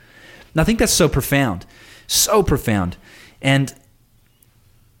life. And I think that's so profound. And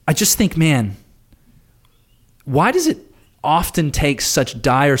I just think, man, why does it often take such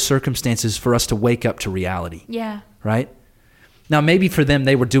dire circumstances for us to wake up to reality? Yeah. Right? Now, maybe for them,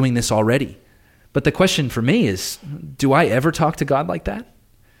 they were doing this already. But the question for me is, do I ever talk to God like that?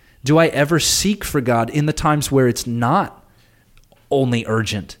 Do I ever seek for God in the times where it's not only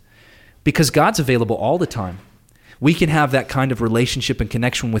urgent? Because God's available all the time. We can have that kind of relationship and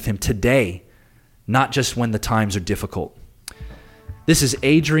connection with him today, not just when the times are difficult. This is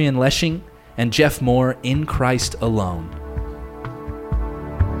Adrian Leshing and Jeff Moore, In Christ Alone.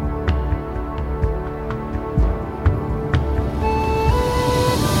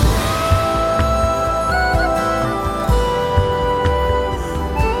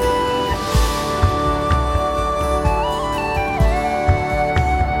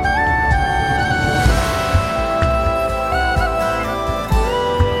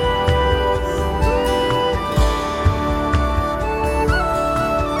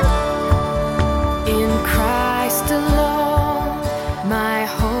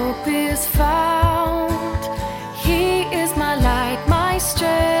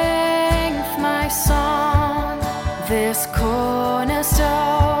 This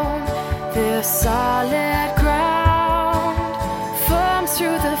cornerstone, this solid ground, firm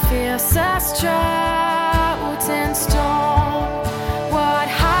through the fiercest drought and storm. What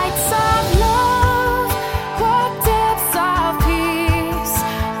heights of love, what depths of peace,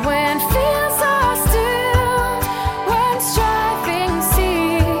 when fears are stilled, when striving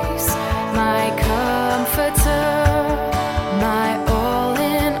cease. My comforter, my all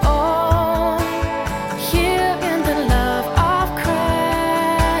in all, here in the love of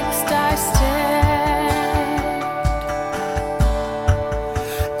Christ I stand.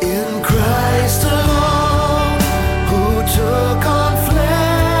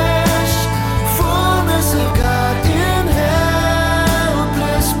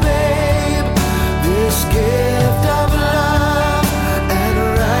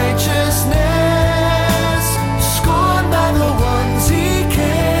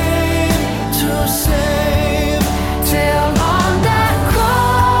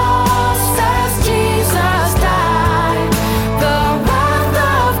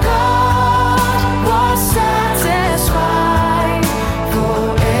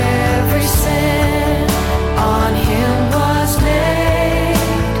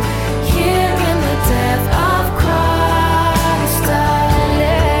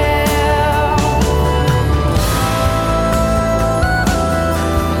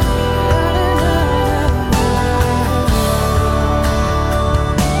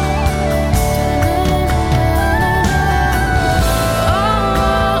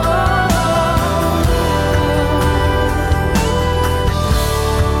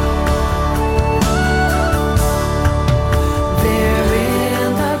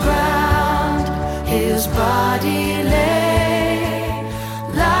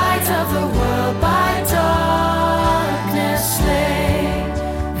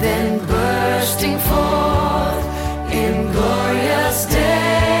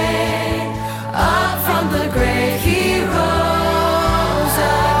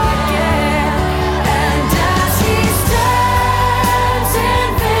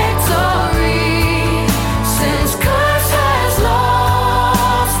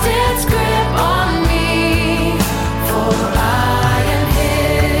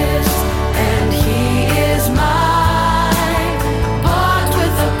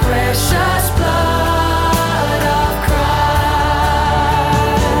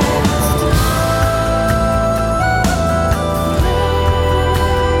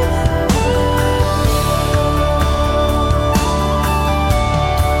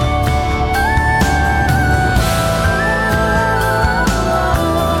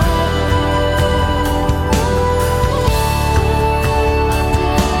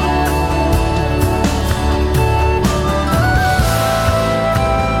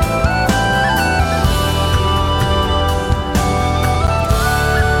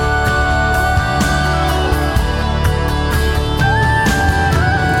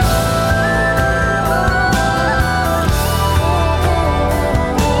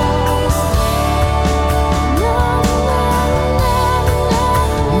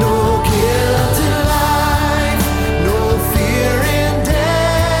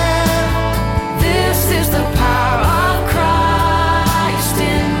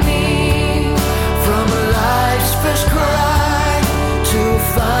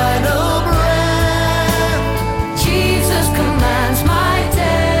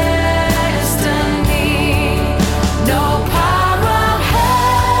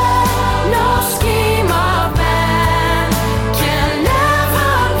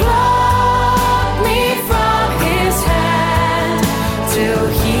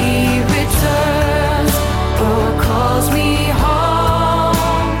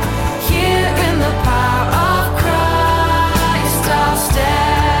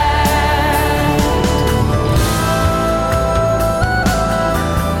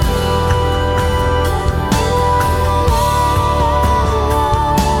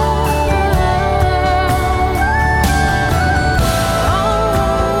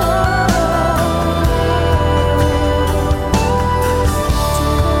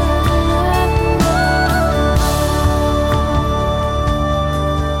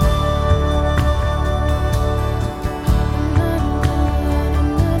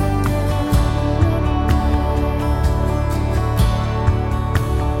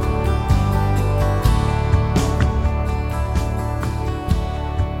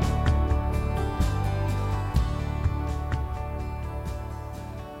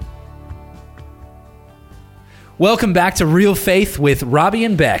 Welcome back to Real Faith with Robbie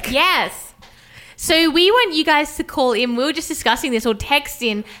and Beck. Yes. So we want you guys to call in. We were just discussing this, or text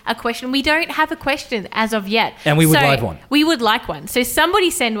in a question. We don't have a question as of yet. And we would like one. We would like one. So somebody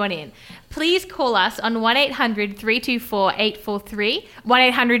send one in. Please call us on 1-800-324-843,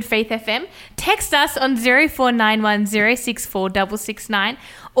 1-800-FAITH-FM. Text us on 0491 064 669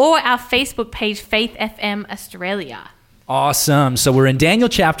 or our Facebook page, Faith FM Australia. Awesome. So we're in Daniel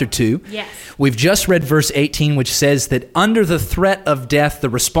chapter 2. Yes. We've just read verse 18, which says that under the threat of death, the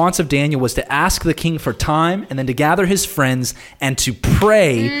response of Daniel was to ask the king for time and then to gather his friends and to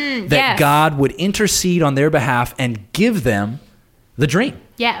pray that yes. God would intercede on their behalf and give them the dream.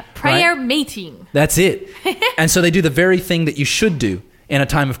 Yeah, prayer meeting. That's it. And so they do the very thing that you should do in a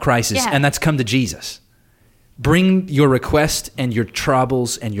time of crisis, Yeah. and that's come to Jesus. Bring your request and your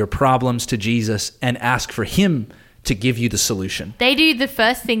troubles and your problems to Jesus and ask for him to give you the solution. They do the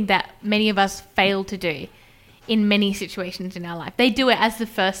first thing that many of us fail to do in many situations in our life. They do it as the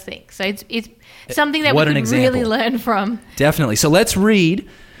first thing. So it's something that What we an can example. really learn from. Definitely. So let's read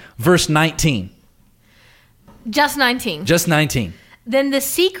verse 19. Just 19. Just 19. Then the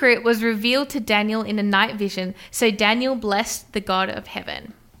secret was revealed to Daniel in a night vision. So Daniel blessed the God of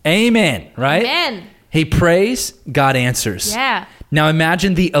heaven. Amen, right? Amen. He prays, God answers. Yeah. Now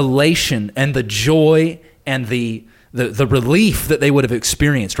imagine the elation and the joy and the relief that they would have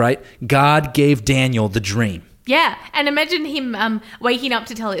experienced, right? God gave Daniel the dream. Yeah, and imagine him waking up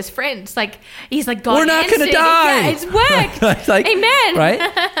to tell his friends, he's like, God We're not answered. gonna die. Yeah, it's worked. Like, Amen. Right?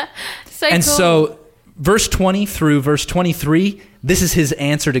 So And cool. so verse 20 through verse 23, this is his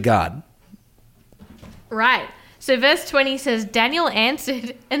answer to God. Right. So verse 20 says, Daniel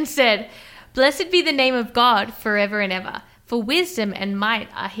answered and said, Blessed be the name of God forever and ever, for wisdom and might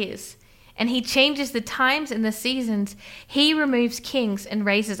are his. And he changes the times and the seasons. He removes kings and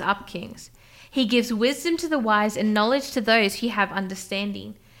raises up kings. He gives wisdom to the wise and knowledge to those who have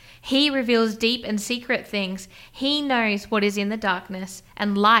understanding. He reveals deep and secret things. He knows what is in the darkness,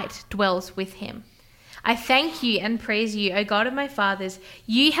 and light dwells with him. I thank you and praise you, O God of my fathers.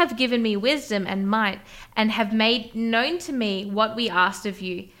 You have given me wisdom and might, and have made known to me what we asked of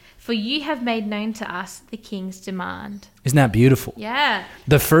you. For you have made known to us the king's demand. Isn't that beautiful? Yeah.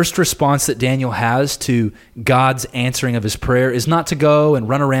 The first response that Daniel has to God's answering of his prayer is not to go and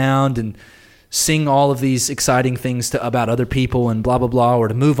run around and sing all of these exciting things about other people and blah, blah, blah, or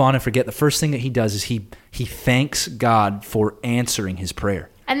to move on and forget. The first thing that he does is he thanks God for answering his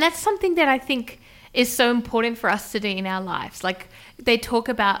prayer. And that's something that I think is so important for us to do in our lives. Like, they talk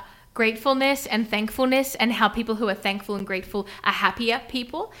about gratefulness and thankfulness and how people who are thankful and grateful are happier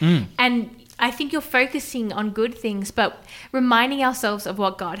people. And I think you're focusing on good things, but reminding ourselves of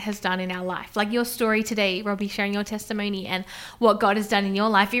what God has done in our life. Like your story today, Robbie, sharing your testimony and what God has done in your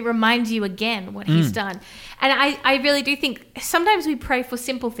life, it reminds you again what he's done. And I really do think sometimes we pray for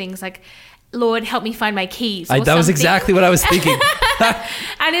simple things like, Lord, help me find my keys. Or That was something. exactly what I was thinking.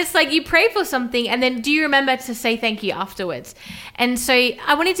 And it's like you pray for something and then do you remember to say thank you afterwards? And so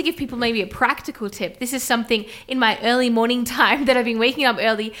I wanted to give people maybe a practical tip. This is something in my early morning time that I've been waking up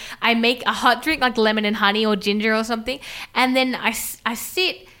early. I make a hot drink like lemon and honey or ginger or something. And then I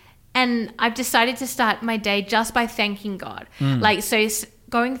sit and I've decided to start my day just by thanking God.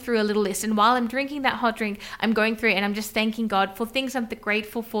 Going through a little list, and while I'm drinking that hot drink, I'm going through it and I'm just thanking God for things I'm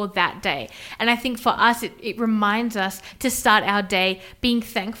grateful for that day. And I think for us, it reminds us to start our day being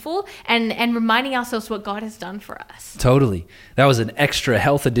thankful and reminding ourselves what God has done for us. Totally. That was an extra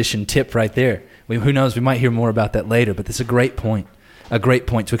health edition tip right there. Who knows, we might hear more about that later, but this is a great point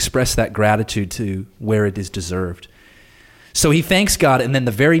to express that gratitude to where it is deserved. So he thanks God, and then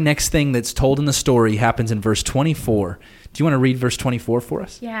the very next thing that's told in the story happens in verse 24. Do you want to read verse 24 for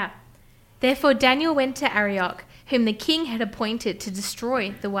us? Yeah. Therefore Daniel went to Arioch, whom the king had appointed to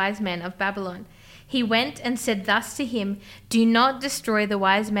destroy the wise men of Babylon. He went and said thus to him, Do not destroy the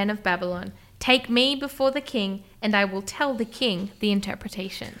wise men of Babylon. Take me before the king, and I will tell the king the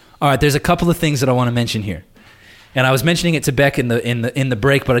interpretation. All right, there's a couple of things that I want to mention here. And I was mentioning it to Beck in the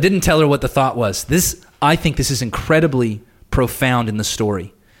break, but I didn't tell her what the thought was. I think this is incredibly profound in the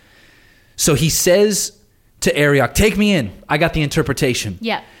story. So he says to Arioch, take me in. I got the interpretation.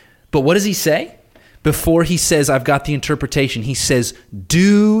 Yeah. But what does he say? Before he says, I've got the interpretation, he says,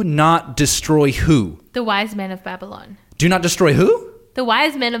 do not destroy who? The wise men of Babylon. Do not destroy who? The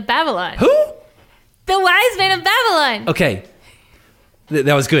wise men of Babylon. Who? The wise men of Babylon. Okay.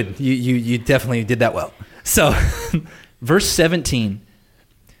 That was good. You definitely did that well. So, verse 17,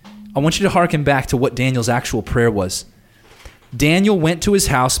 I want you to hearken back to what Daniel's actual prayer was. Daniel went to his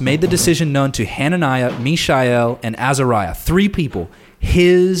house, made the decision known to Hananiah, Mishael, and Azariah, 3 people,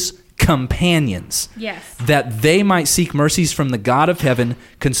 his companions, Yes. that they might seek mercies from the God of heaven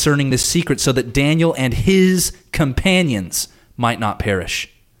concerning this secret, so that Daniel and his companions might not perish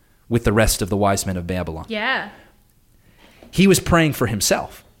with the rest of the wise men of Babylon. Yeah. He was praying for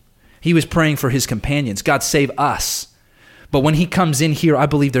himself. He was praying for his companions. God, save us. But when he comes in here, I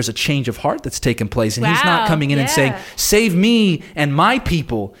believe there's a change of heart that's taken place. And he's not Wow, coming in and yeah. saying, save me and my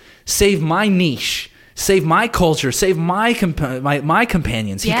people, save my niche, save my culture, save my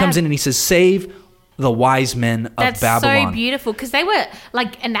companions. He Yeah. comes in and he says, save the wise men of That's Babylon. so beautiful, because they were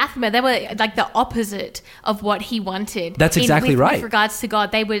like anathema. They were like the opposite of what he wanted. That's exactly right. With regards to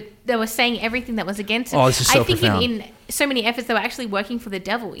God, they were saying everything that was against him. Oh, this is so I think profound. in so many efforts, they were actually working for the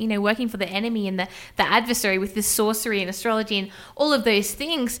devil. You know, working for the enemy and the adversary with this sorcery and astrology and all of those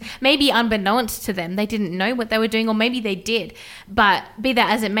things. Maybe unbeknownst to them, they didn't know what they were doing, or maybe they did. But be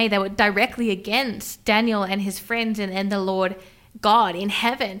that as it may, they were directly against Daniel and his friends and the Lord God in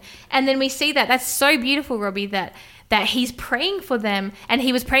heaven. And then we see that's so beautiful, Robbie, that he's praying for them, and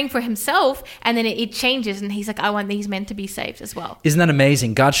he was praying for himself, and then it changes, and he's like, I want these men to be saved as well. Isn't that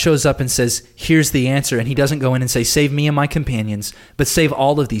amazing? God shows up and says, here's the answer. And he doesn't go in and say, save me and my companions, but save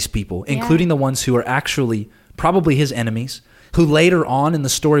all of these people, including the ones who are actually probably his enemies, who later on in the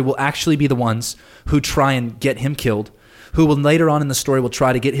story will actually be the ones who try and get him killed, who will later on in the story will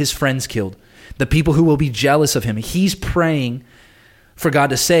try to get his friends killed, the people who will be jealous of him. He's praying for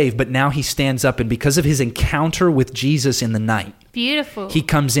God to save, but now he stands up, and because of his encounter with Jesus in the night, Beautiful. he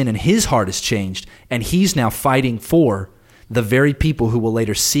comes in and his heart is changed, and he's now fighting for the very people who will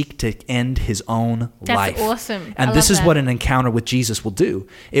later seek to end his own life. That's awesome. And I this love is that. what an encounter with Jesus will do.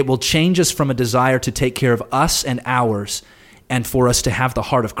 It will change us from a desire to take care of us and ours, and for us to have the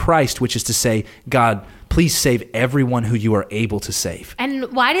heart of Christ, which is to say, God, please save everyone who you are able to save.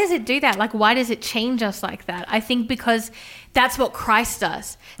 And why does it do that? Like, why does it change us like that? I think because that's what Christ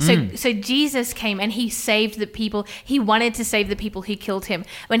does. So Jesus came and he saved the people. He wanted to save the people who killed him.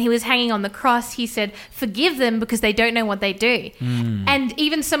 When he was hanging on the cross, he said, forgive them because they don't know what they do. And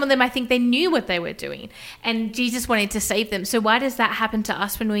even some of them, I think they knew what they were doing. And Jesus wanted to save them. So why does that happen to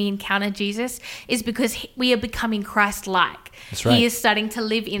us when we encounter Jesus? Is because we are becoming Christ-like. That's right. He is starting to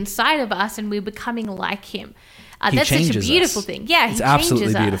live inside of us, and we're becoming like him. He That's such a changes beautiful us. thing. Yeah, It's he absolutely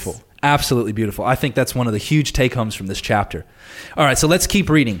changes beautiful. us. Absolutely beautiful. I think that's one of the huge take-homes from this chapter. All right, so let's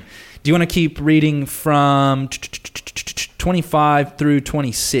keep reading. Do you want to keep reading from 25 through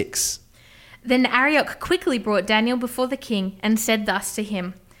 26? Then Arioch quickly brought Daniel before the king and said thus to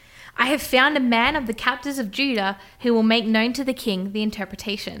him, I have found a man of the captives of Judah who will make known to the king the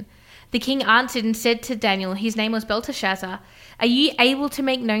interpretation. The king answered and said to Daniel, his name was Belteshazzar, are you able to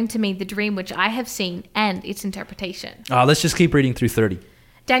make known to me the dream which I have seen and its interpretation? Let's just keep reading through 30.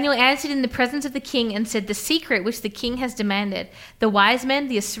 Daniel answered in the presence of the king and said, the secret which the king has demanded, the wise men,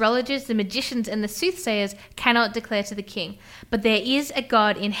 the astrologers, the magicians, and the soothsayers cannot declare to the king. But there is a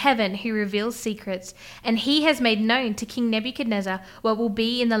God in heaven who reveals secrets, and he has made known to King Nebuchadnezzar what will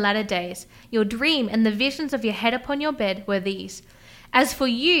be in the latter days. Your dream and the visions of your head upon your bed were these. As for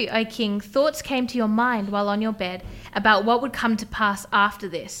you, O king, thoughts came to your mind while on your bed about what would come to pass after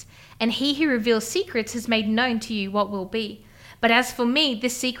this, and he who reveals secrets has made known to you what will be. But as for me,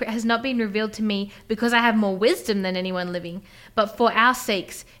 this secret has not been revealed to me because I have more wisdom than anyone living, but for our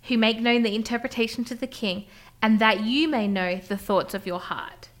sakes, who make known the interpretation to the king, and that you may know the thoughts of your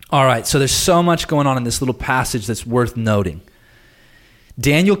heart. All right, so there's so much going on in this little passage that's worth noting.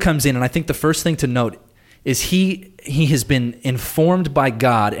 Daniel comes in, and I think the first thing to note is he has been informed by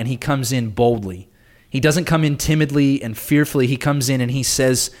God, and he comes in boldly. He doesn't come in timidly and fearfully. He comes in and he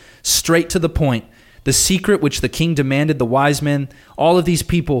says straight to the point, the secret which the king demanded, the wise men, all of these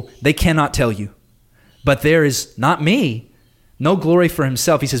people, they cannot tell you. But there is, not me, no glory for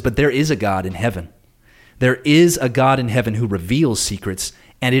himself. He says, but there is a God in heaven. There is a God in heaven who reveals secrets,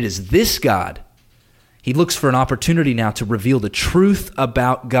 and it is this God. He looks for an opportunity now to reveal the truth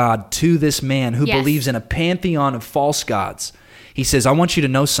about God to this man who believes in a pantheon of false gods. He says, I want you to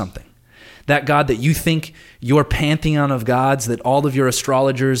know something. That God that you think your pantheon of gods, that all of your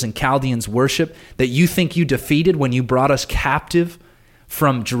astrologers and Chaldeans worship, that you think you defeated when you brought us captive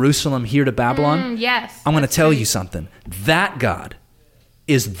from Jerusalem here to Babylon, Yes. I'm going to tell you something. That God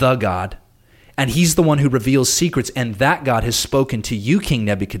is the God, and he's the one who reveals secrets, and that God has spoken to you, King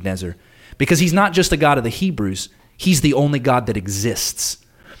Nebuchadnezzar, because he's not just a God of the Hebrews, he's the only God that exists.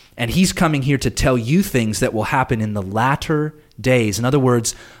 And he's coming here to tell you things that will happen in the latter days. In other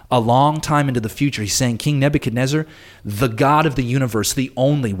words, a long time into the future. He's saying, King Nebuchadnezzar, the God of the universe, the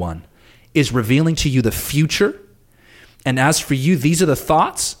only one, is revealing to you the future. And as for you, these are the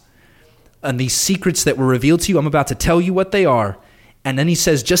thoughts and these secrets that were revealed to you. I'm about to tell you what they are. And then he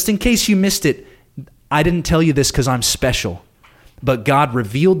says, just in case you missed it, I didn't tell you this because I'm special, but God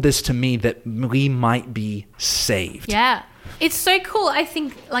revealed this to me that we might be saved. Yeah. It's so cool. I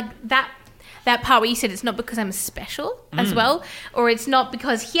think like that part where you said it's not because I'm special as well, or it's not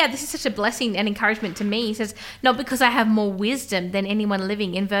because, this is such a blessing and encouragement to me. He says, not because I have more wisdom than anyone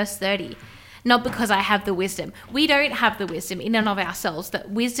living in verse 30. Not because I have the wisdom. We don't have the wisdom in and of ourselves. That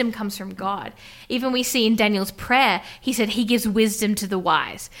wisdom comes from God. Even we see in Daniel's prayer, he said he gives wisdom to the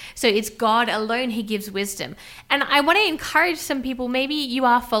wise. So it's God alone who gives wisdom. And I want to encourage some people, maybe you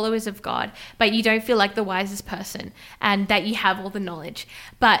are followers of God, but you don't feel like the wisest person and that you have all the knowledge.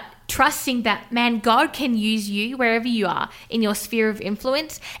 But trusting that, man, God can use you wherever you are in your sphere of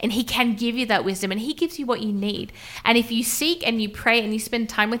influence, and he can give you that wisdom, and he gives you what you need. And if you seek and you pray and you spend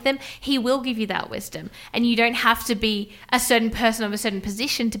time with him, he will give you that wisdom. And you don't have to be a certain person of a certain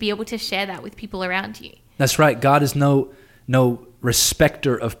position to be able to share that with people around you. That's right. God is no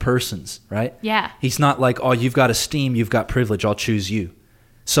respecter of persons, right? Yeah. He's not like, oh, you've got esteem, you've got privilege, I'll choose you.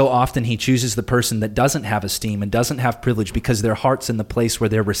 So often he chooses the person that doesn't have esteem and doesn't have privilege because their heart's in the place where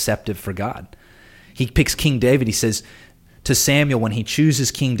they're receptive for God. He picks King David. He says to Samuel, when he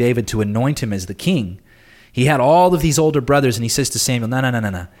chooses King David to anoint him as the king, he had all of these older brothers, and he says to Samuel,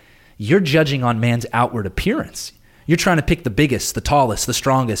 no. You're judging on man's outward appearance. You're trying to pick the biggest, the tallest, the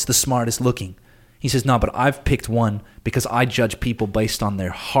strongest, the smartest looking. He says, no, but I've picked one because I judge people based on their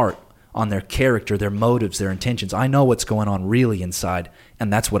heart, on their character, their motives, their intentions. I know what's going on really inside,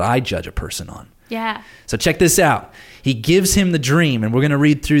 and that's what I judge a person on. Yeah. So check this out. He gives him the dream, and we're going to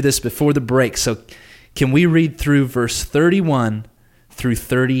read through this before the break. So can we read through verse 31 through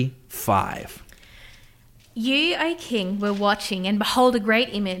 35? You, O king, were watching, and behold, a great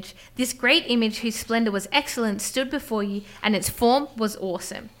image. This great image, whose splendor was excellent, stood before you, and its form was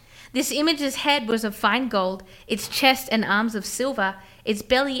awesome. This image's head was of fine gold, its chest and arms of silver, its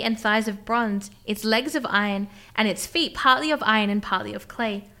belly and thighs of bronze, its legs of iron, and its feet partly of iron and partly of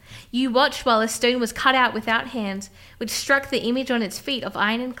clay. You watched while a stone was cut out without hands, which struck the image on its feet of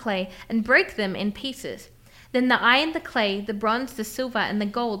iron and clay, and broke them in pieces. Then the iron, the clay, the bronze, the silver, and the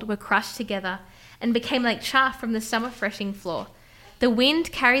gold were crushed together, and became like chaff from the summer threshing floor. The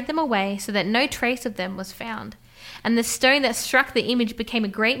wind carried them away, so that no trace of them was found. And the stone that struck the image became a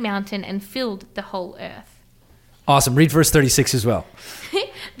great mountain and filled the whole earth. Awesome. Read verse 36 as well.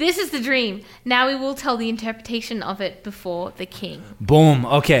 This is the dream. Now we will tell the interpretation of it before the king. Boom.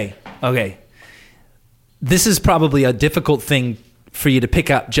 Okay. This is probably a difficult thing for you to pick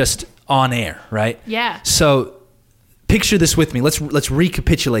up just on air, right? Yeah. So picture this with me. Let's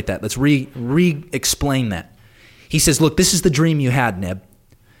recapitulate that. Let's re-explain that. He says, look, this is the dream you had, Neb.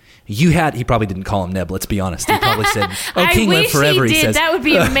 He probably didn't call him Neb, let's be honest. He probably said, oh, King live forever, he says. That would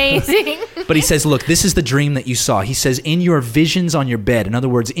be amazing. But he says, look, this is the dream that you saw. He says, in your visions on your bed, in other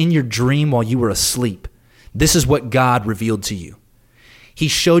words, in your dream while you were asleep, this is what God revealed to you. He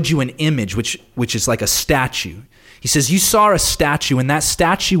showed you an image, which is like a statue. He says, you saw a statue, and that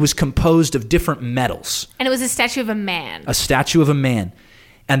statue was composed of different metals. And it was a statue of a man. A statue of a man.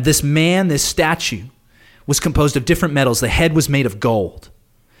 And this statue, was composed of different metals. The head was made of gold.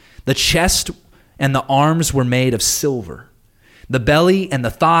 The chest and the arms were made of silver. The belly and the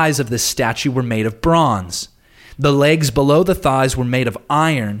thighs of this statue were made of bronze. The legs below the thighs were made of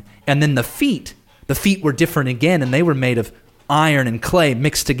iron. And then the feet were different again, and they were made of iron and clay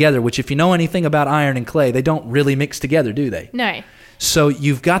mixed together, which if you know anything about iron and clay, they don't really mix together, do they? No. So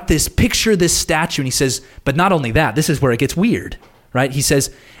you've got this statue, and he says, but not only that, this is where it gets weird, right? He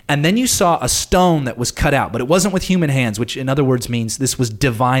says, and then you saw a stone that was cut out, but it wasn't with human hands, which in other words means this was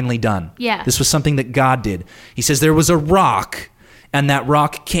divinely done. Yeah. This was something that God did. He says there was a rock, and that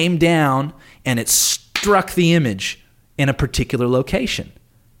rock came down, and it struck the image in a particular location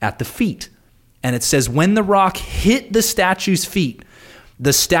at the feet. And it says when the rock hit the statue's feet,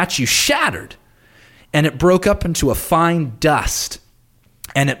 the statue shattered, and it broke up into a fine dust,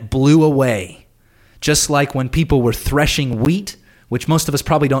 and it blew away. Just like when people were threshing wheat, which most of us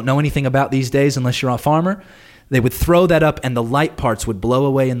probably don't know anything about these days unless you're a farmer, they would throw that up and the light parts would blow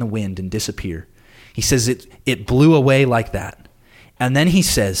away in the wind and disappear. He says it blew away like that. And then he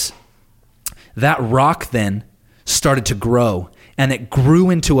says that rock then started to grow, and it grew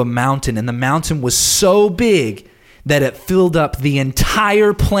into a mountain, and the mountain was so big that it filled up the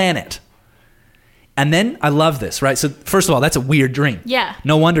entire planet. And then, I love this, right? So first of all, that's a weird dream. Yeah.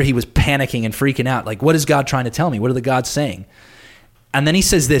 No wonder he was panicking and freaking out. Like, what is God trying to tell me? What are the gods saying? And then he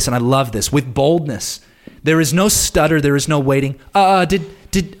says this, and I love this, with boldness. There is no stutter. There is no waiting.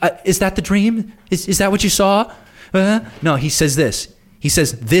 Is that the dream? Is that what you saw? No, he says this. He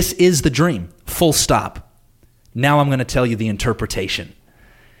says, this is the dream, full stop. Now I'm going to tell you the interpretation.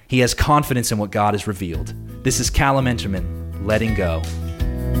 He has confidence in what God has revealed. This is Callum Enterman, Letting Go.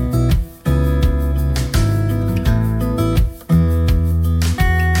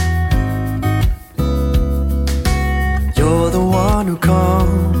 You're the one who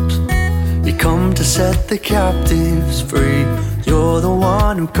comes. You come to set the captives free. You're the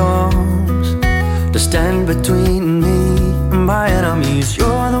one who comes to stand between me and my enemies.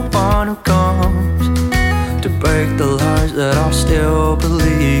 You're the one who comes to break the lies that I still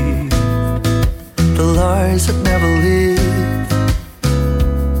believe, the lies that never leave.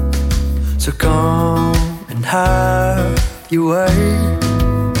 So come and have your way.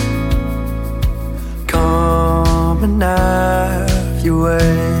 Come and have your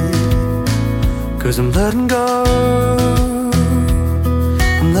way. 'Cause I'm letting go,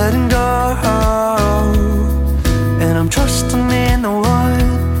 I'm letting go, and I'm trusting in the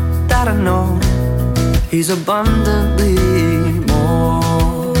one that I know. He's abundantly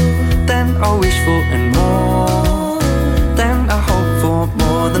more than I wish for, and more than I hope for,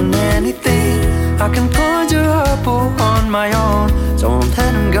 more than anything I can conjure up on my own. So I'm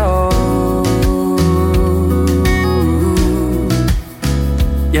letting go.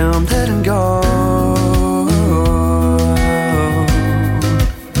 Yeah, I'm letting go.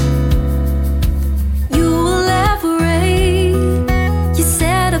 You will ever reign. You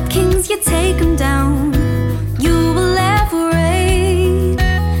set up kings, you take them down. You will ever reign.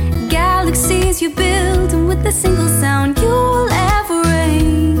 Galaxies you build, and with a single sound, you will ever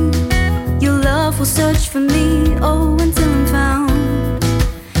reign. Your love will search for me, oh, until I'm found.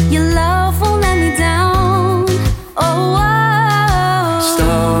 Your love won't let me down, oh, oh.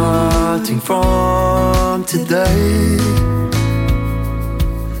 Starting from today,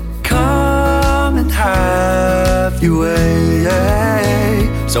 come and have your way.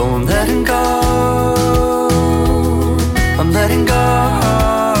 So I'm letting go, I'm letting go,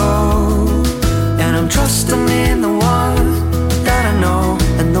 and I'm trusting in the one that I know,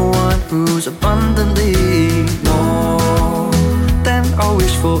 and the one who's abundantly more than I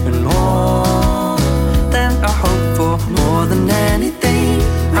wish for, and more than I hope for, more than anything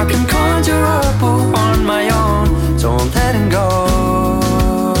I can conjure up on my own. So I'm letting go.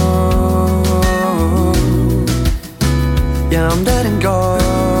 Yeah, I'm letting go.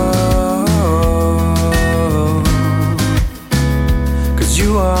 'Cause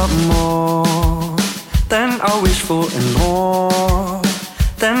you are more than I wish for, and more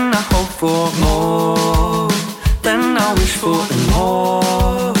than I hope for, more than I wish for, and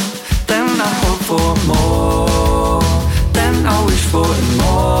more than I hope for, more than I wish for, and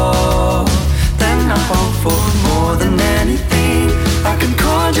more than I hope for, more than anything I can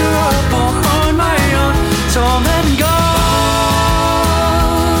conjure up on my own. So I'm letting go,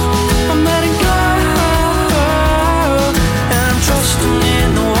 I'm letting go, and I'm trusting in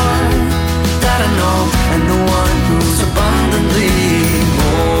the one that I know, and the one who's abundantly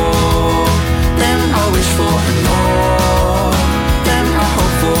more than I wish for, and more than I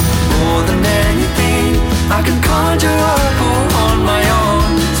hope for, more than anything I can conjure up on my own.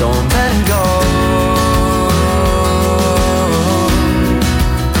 So I'm letting go.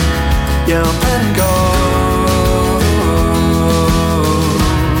 Yeah, I'm letting go.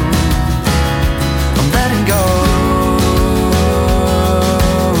 I'm letting go.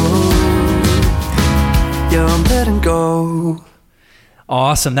 Yeah, I'm letting go.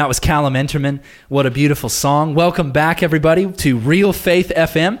 Awesome. That was Callum Enterman. What a beautiful song. Welcome back, everybody, to Real Faith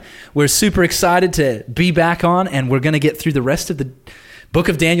FM. We're super excited to be back on, and we're going to get through the rest of the book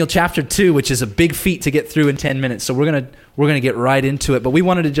of Daniel chapter 2, which is a big feat to get through in 10 minutes. So we're going to get right into it. But we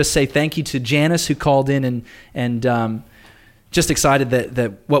wanted to just say thank you to Janice, who called in, and just excited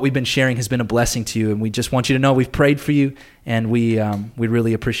that what we've been sharing has been a blessing to you. And we just want you to know we've prayed for you, and we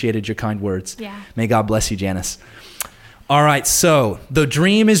really appreciated your kind words. Yeah. May God bless you, Janice. All right, so the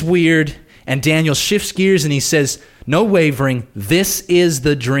dream is weird, and Daniel shifts gears and he says, no wavering, this is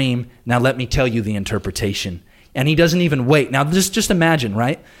the dream. Now let me tell you the interpretation. And he doesn't even wait. Now just imagine,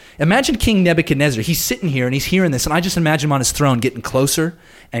 right? Imagine King Nebuchadnezzar. He's sitting here and he's hearing this, and I just imagine him on his throne getting closer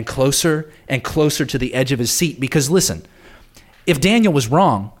and closer and closer to the edge of his seat. Because listen, if Daniel was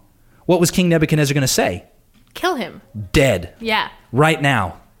wrong, what was King Nebuchadnezzar going to say? Kill him. Dead. Yeah. Right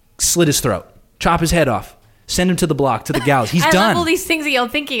now. Slit his throat. Chop his head off. Send him to the block, to the gallows. He's I done. love all these things that you're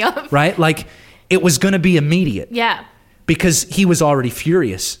thinking of. Right? Like, it was going to be immediate. Yeah. Because he was already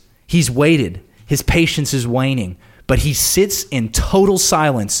furious. He's waited. His patience is waning. But he sits in total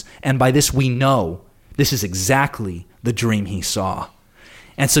silence. And by this we know this is exactly the dream he saw.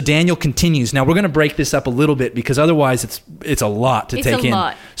 And so Daniel continues. Now, we're going to break this up a little bit because otherwise it's a lot to take in. It's a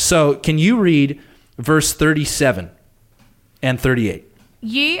lot. So can you read verse 37 and 38.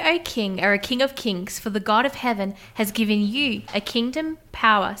 You, O king, are a king of kings, for the God of heaven has given you a kingdom,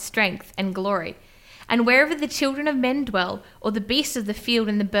 power, strength, and glory. And wherever the children of men dwell, or the beasts of the field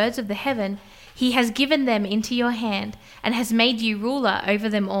and the birds of the heaven, he has given them into your hand, and has made you ruler over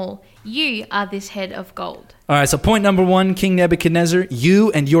them all. You are this head of gold. All right, so point number 1, King Nebuchadnezzar,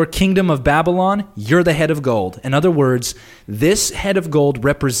 you and your kingdom of Babylon, you're the head of gold. In other words, this head of gold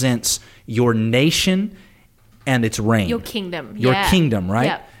represents your nation and its reign. Your kingdom. Your yeah. kingdom, right?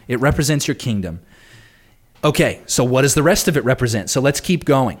 Yep. It represents your kingdom. Okay, so what does the rest of it represent? So let's keep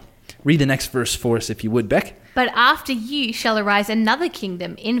going. Read the next verse for us, if you would, Beck. But after you shall arise another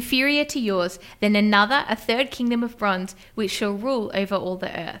kingdom inferior to yours, then another, a third kingdom of bronze, which shall rule over all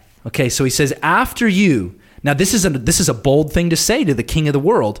the earth. Okay, so he says, after you. Now, this is a bold thing to say to the king of the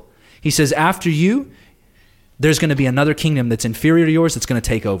world. He says, after you, there's going to be another kingdom that's inferior to yours that's going to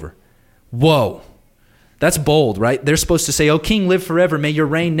take over. Whoa. That's bold, right? They're supposed to say, "O king, live forever. May your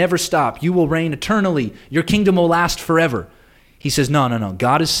reign never stop. You will reign eternally. Your kingdom will last forever." He says, no.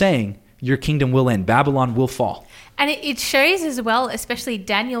 God is saying your kingdom will end. Babylon will fall. And it shows as well, especially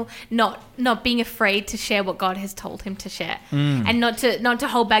Daniel, not being afraid to share what God has told him to share, and not to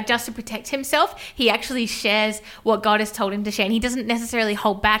hold back just to protect himself. He actually shares what God has told him to share, and he doesn't necessarily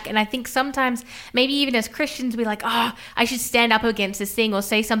hold back. And I think sometimes, maybe even as Christians, we're like, I should stand up against this thing or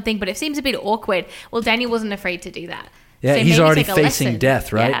say something, but it seems a bit awkward. Well, Daniel wasn't afraid to do that. Yeah, So he's maybe already take a facing lesson.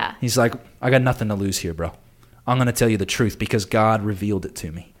 death, right? Yeah. He's like, I got nothing to lose here, bro. I'm going to tell you the truth because God revealed it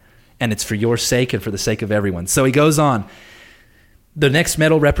to me. And it's for your sake and for the sake of everyone. So he goes on. The next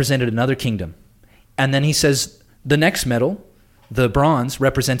medal represented another kingdom. And then he says the next medal, the bronze,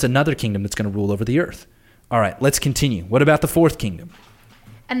 represents another kingdom that's going to rule over the earth. All right, let's continue. What about the fourth kingdom?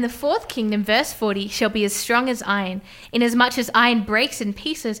 And the fourth kingdom, verse 40, shall be as strong as iron, inasmuch as iron breaks in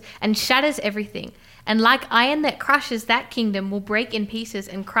pieces and shatters everything. And like iron that crushes, that kingdom will break in pieces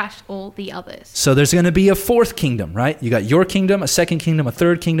and crush all the others. So there's going to be a fourth kingdom, right? You got your kingdom, a second kingdom, a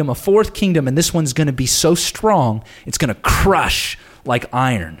third kingdom, a fourth kingdom, and this one's going to be so strong, it's going to crush like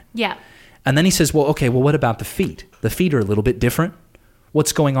iron. Yeah. And then he says, well, what about the feet? The feet are a little bit different.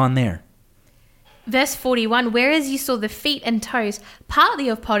 What's going on there? Verse 41, whereas you saw the feet and toes, partly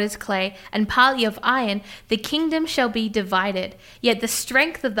of potter's clay and partly of iron, the kingdom shall be divided, yet the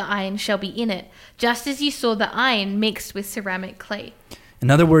strength of the iron shall be in it, just as you saw the iron mixed with ceramic clay. In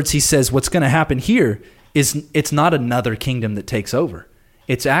other words, he says what's going to happen here is it's not another kingdom that takes over.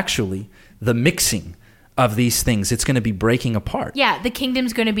 It's actually the mixing of these things. It's going to be breaking apart. Yeah, the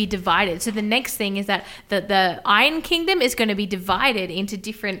kingdom's going to be divided. So the next thing is that the iron kingdom is going to be divided into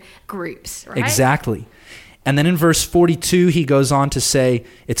different groups, right? Exactly. And then in verse 42, he goes on to say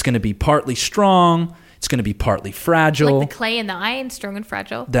it's going to be partly strong, it's going to be partly fragile. Like the clay and the iron, strong and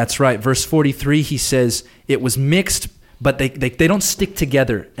fragile. That's right. Verse 43, he says it was mixed, but they don't stick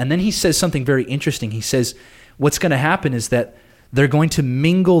together. And then he says something very interesting. He says what's going to happen is that they're going to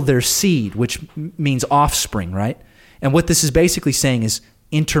mingle their seed, which means offspring, right? And what this is basically saying is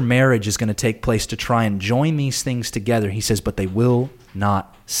intermarriage is going to take place to try and join these things together. He says, but they will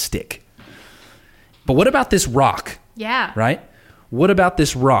not stick. But what about this rock? Yeah. Right? What about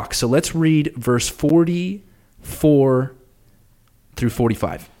this rock? So let's read verse 44 through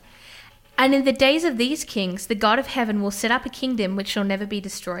 45. And in the days of these kings, the God of heaven will set up a kingdom which shall never be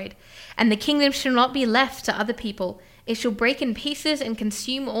destroyed. And the kingdom shall not be left to other people. It shall break in pieces and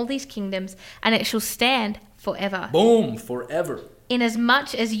consume all these kingdoms, and it shall stand forever. Boom, forever.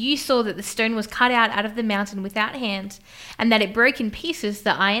 Inasmuch as you saw that the stone was cut out of the mountain without hands, and that it broke in pieces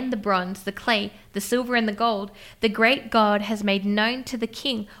the iron, the bronze, the clay, the silver, and the gold, the great God has made known to the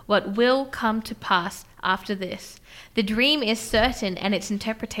king what will come to pass after this. The dream is certain, and its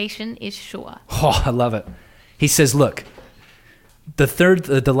interpretation is sure. Oh, I love it. He says, look,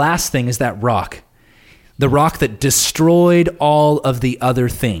 the last thing is that rock. The rock that destroyed all of the other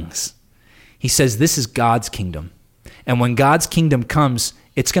things. He says this is God's kingdom. And when God's kingdom comes,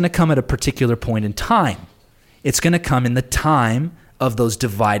 it's going to come at a particular point in time. It's going to come in the time of those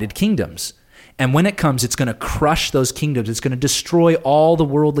divided kingdoms. And when it comes, it's going to crush those kingdoms. It's going to destroy all the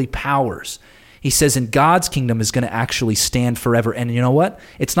worldly powers. He says in God's kingdom is going to actually stand forever. And you know what?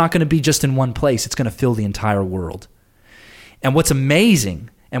 It's not going to be just in one place. It's going to fill the entire world. And what's amazing,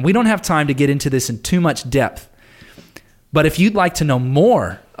 and we don't have time to get into this in too much depth, but if you'd like to know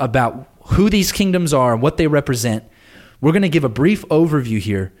more about who these kingdoms are and what they represent, we're going to give a brief overview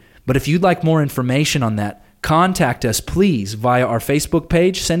here. But if you'd like more information on that, contact us, please, via our Facebook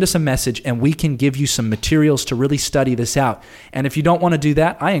page. Send us a message, and we can give you some materials to really study this out. And if you don't want to do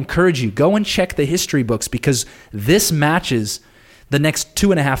that, I encourage you, go and check the history books, because this matches the next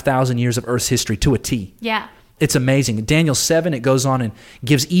 2,500 years of Earth's history to a T. Yeah. It's amazing. In Daniel 7, it goes on and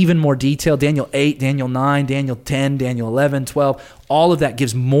gives even more detail. Daniel 8, Daniel 9, Daniel 10, Daniel 11, 12. All of that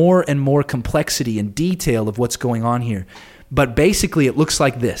gives more and more complexity and detail of what's going on here. But basically, it looks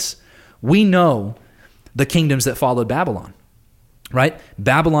like this. We know the kingdoms that followed Babylon, right?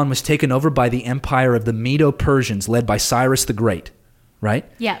 Babylon was taken over by the empire of the Medo-Persians led by Cyrus the Great, right?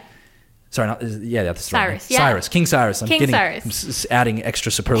 Yeah. Sorry, that's Cyrus, right. yeah. Cyrus, King Cyrus. King Cyrus. I'm adding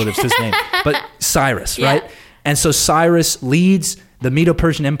extra superlatives to his name. But Cyrus, Yeah. right? And so Cyrus leads the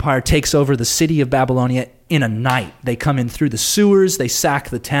Medo-Persian Empire, takes over the city of Babylonia in a night. They come in through the sewers, they sack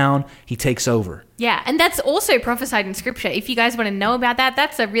the town, he takes over. Yeah, and that's also prophesied in Scripture. If you guys want to know about that,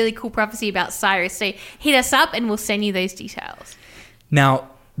 that's a really cool prophecy about Cyrus. So hit us up and we'll send you those details. Now,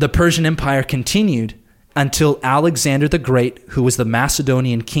 the Persian Empire continued until Alexander the Great, who was the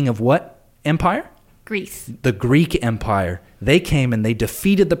Macedonian king of what empire? Greece. The Greek Empire. They came and they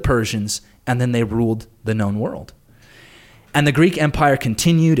defeated the Persians, and then they ruled the known world. And the Greek Empire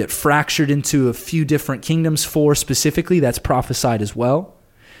continued. It fractured into a few different kingdoms, 4 specifically. That's prophesied as well.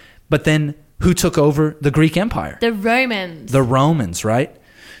 But then who took over the Greek Empire? The Romans. The Romans, right?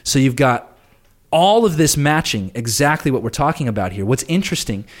 So you've got all of this matching exactly what we're talking about here. What's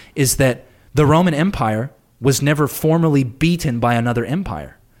interesting is that the Roman Empire was never formally beaten by another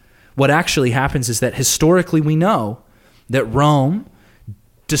empire. What actually happens is that historically we know that Rome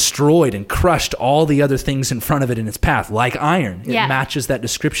destroyed and crushed all the other things in front of it in its path, like iron. It Yeah. matches that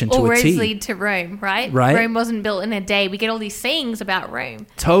description to All a roads T. lead to Rome, right? Right. Rome wasn't built in a day. We get all these sayings about Rome.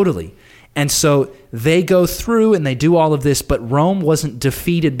 Totally. And so they go through and they do all of this, but Rome wasn't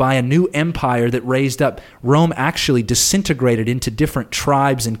defeated by a new empire that raised up. Rome actually disintegrated into different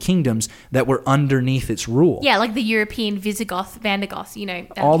tribes and kingdoms that were underneath its rule. Yeah, like the European Visigoth, Vandagoth,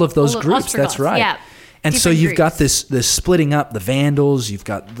 All of those groups, that's Ostrogoths, right. Yeah. And so Different you've got groups. this splitting up, the Vandals, you've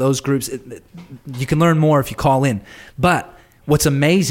got those groups. You can learn more if you call in. But what's amazing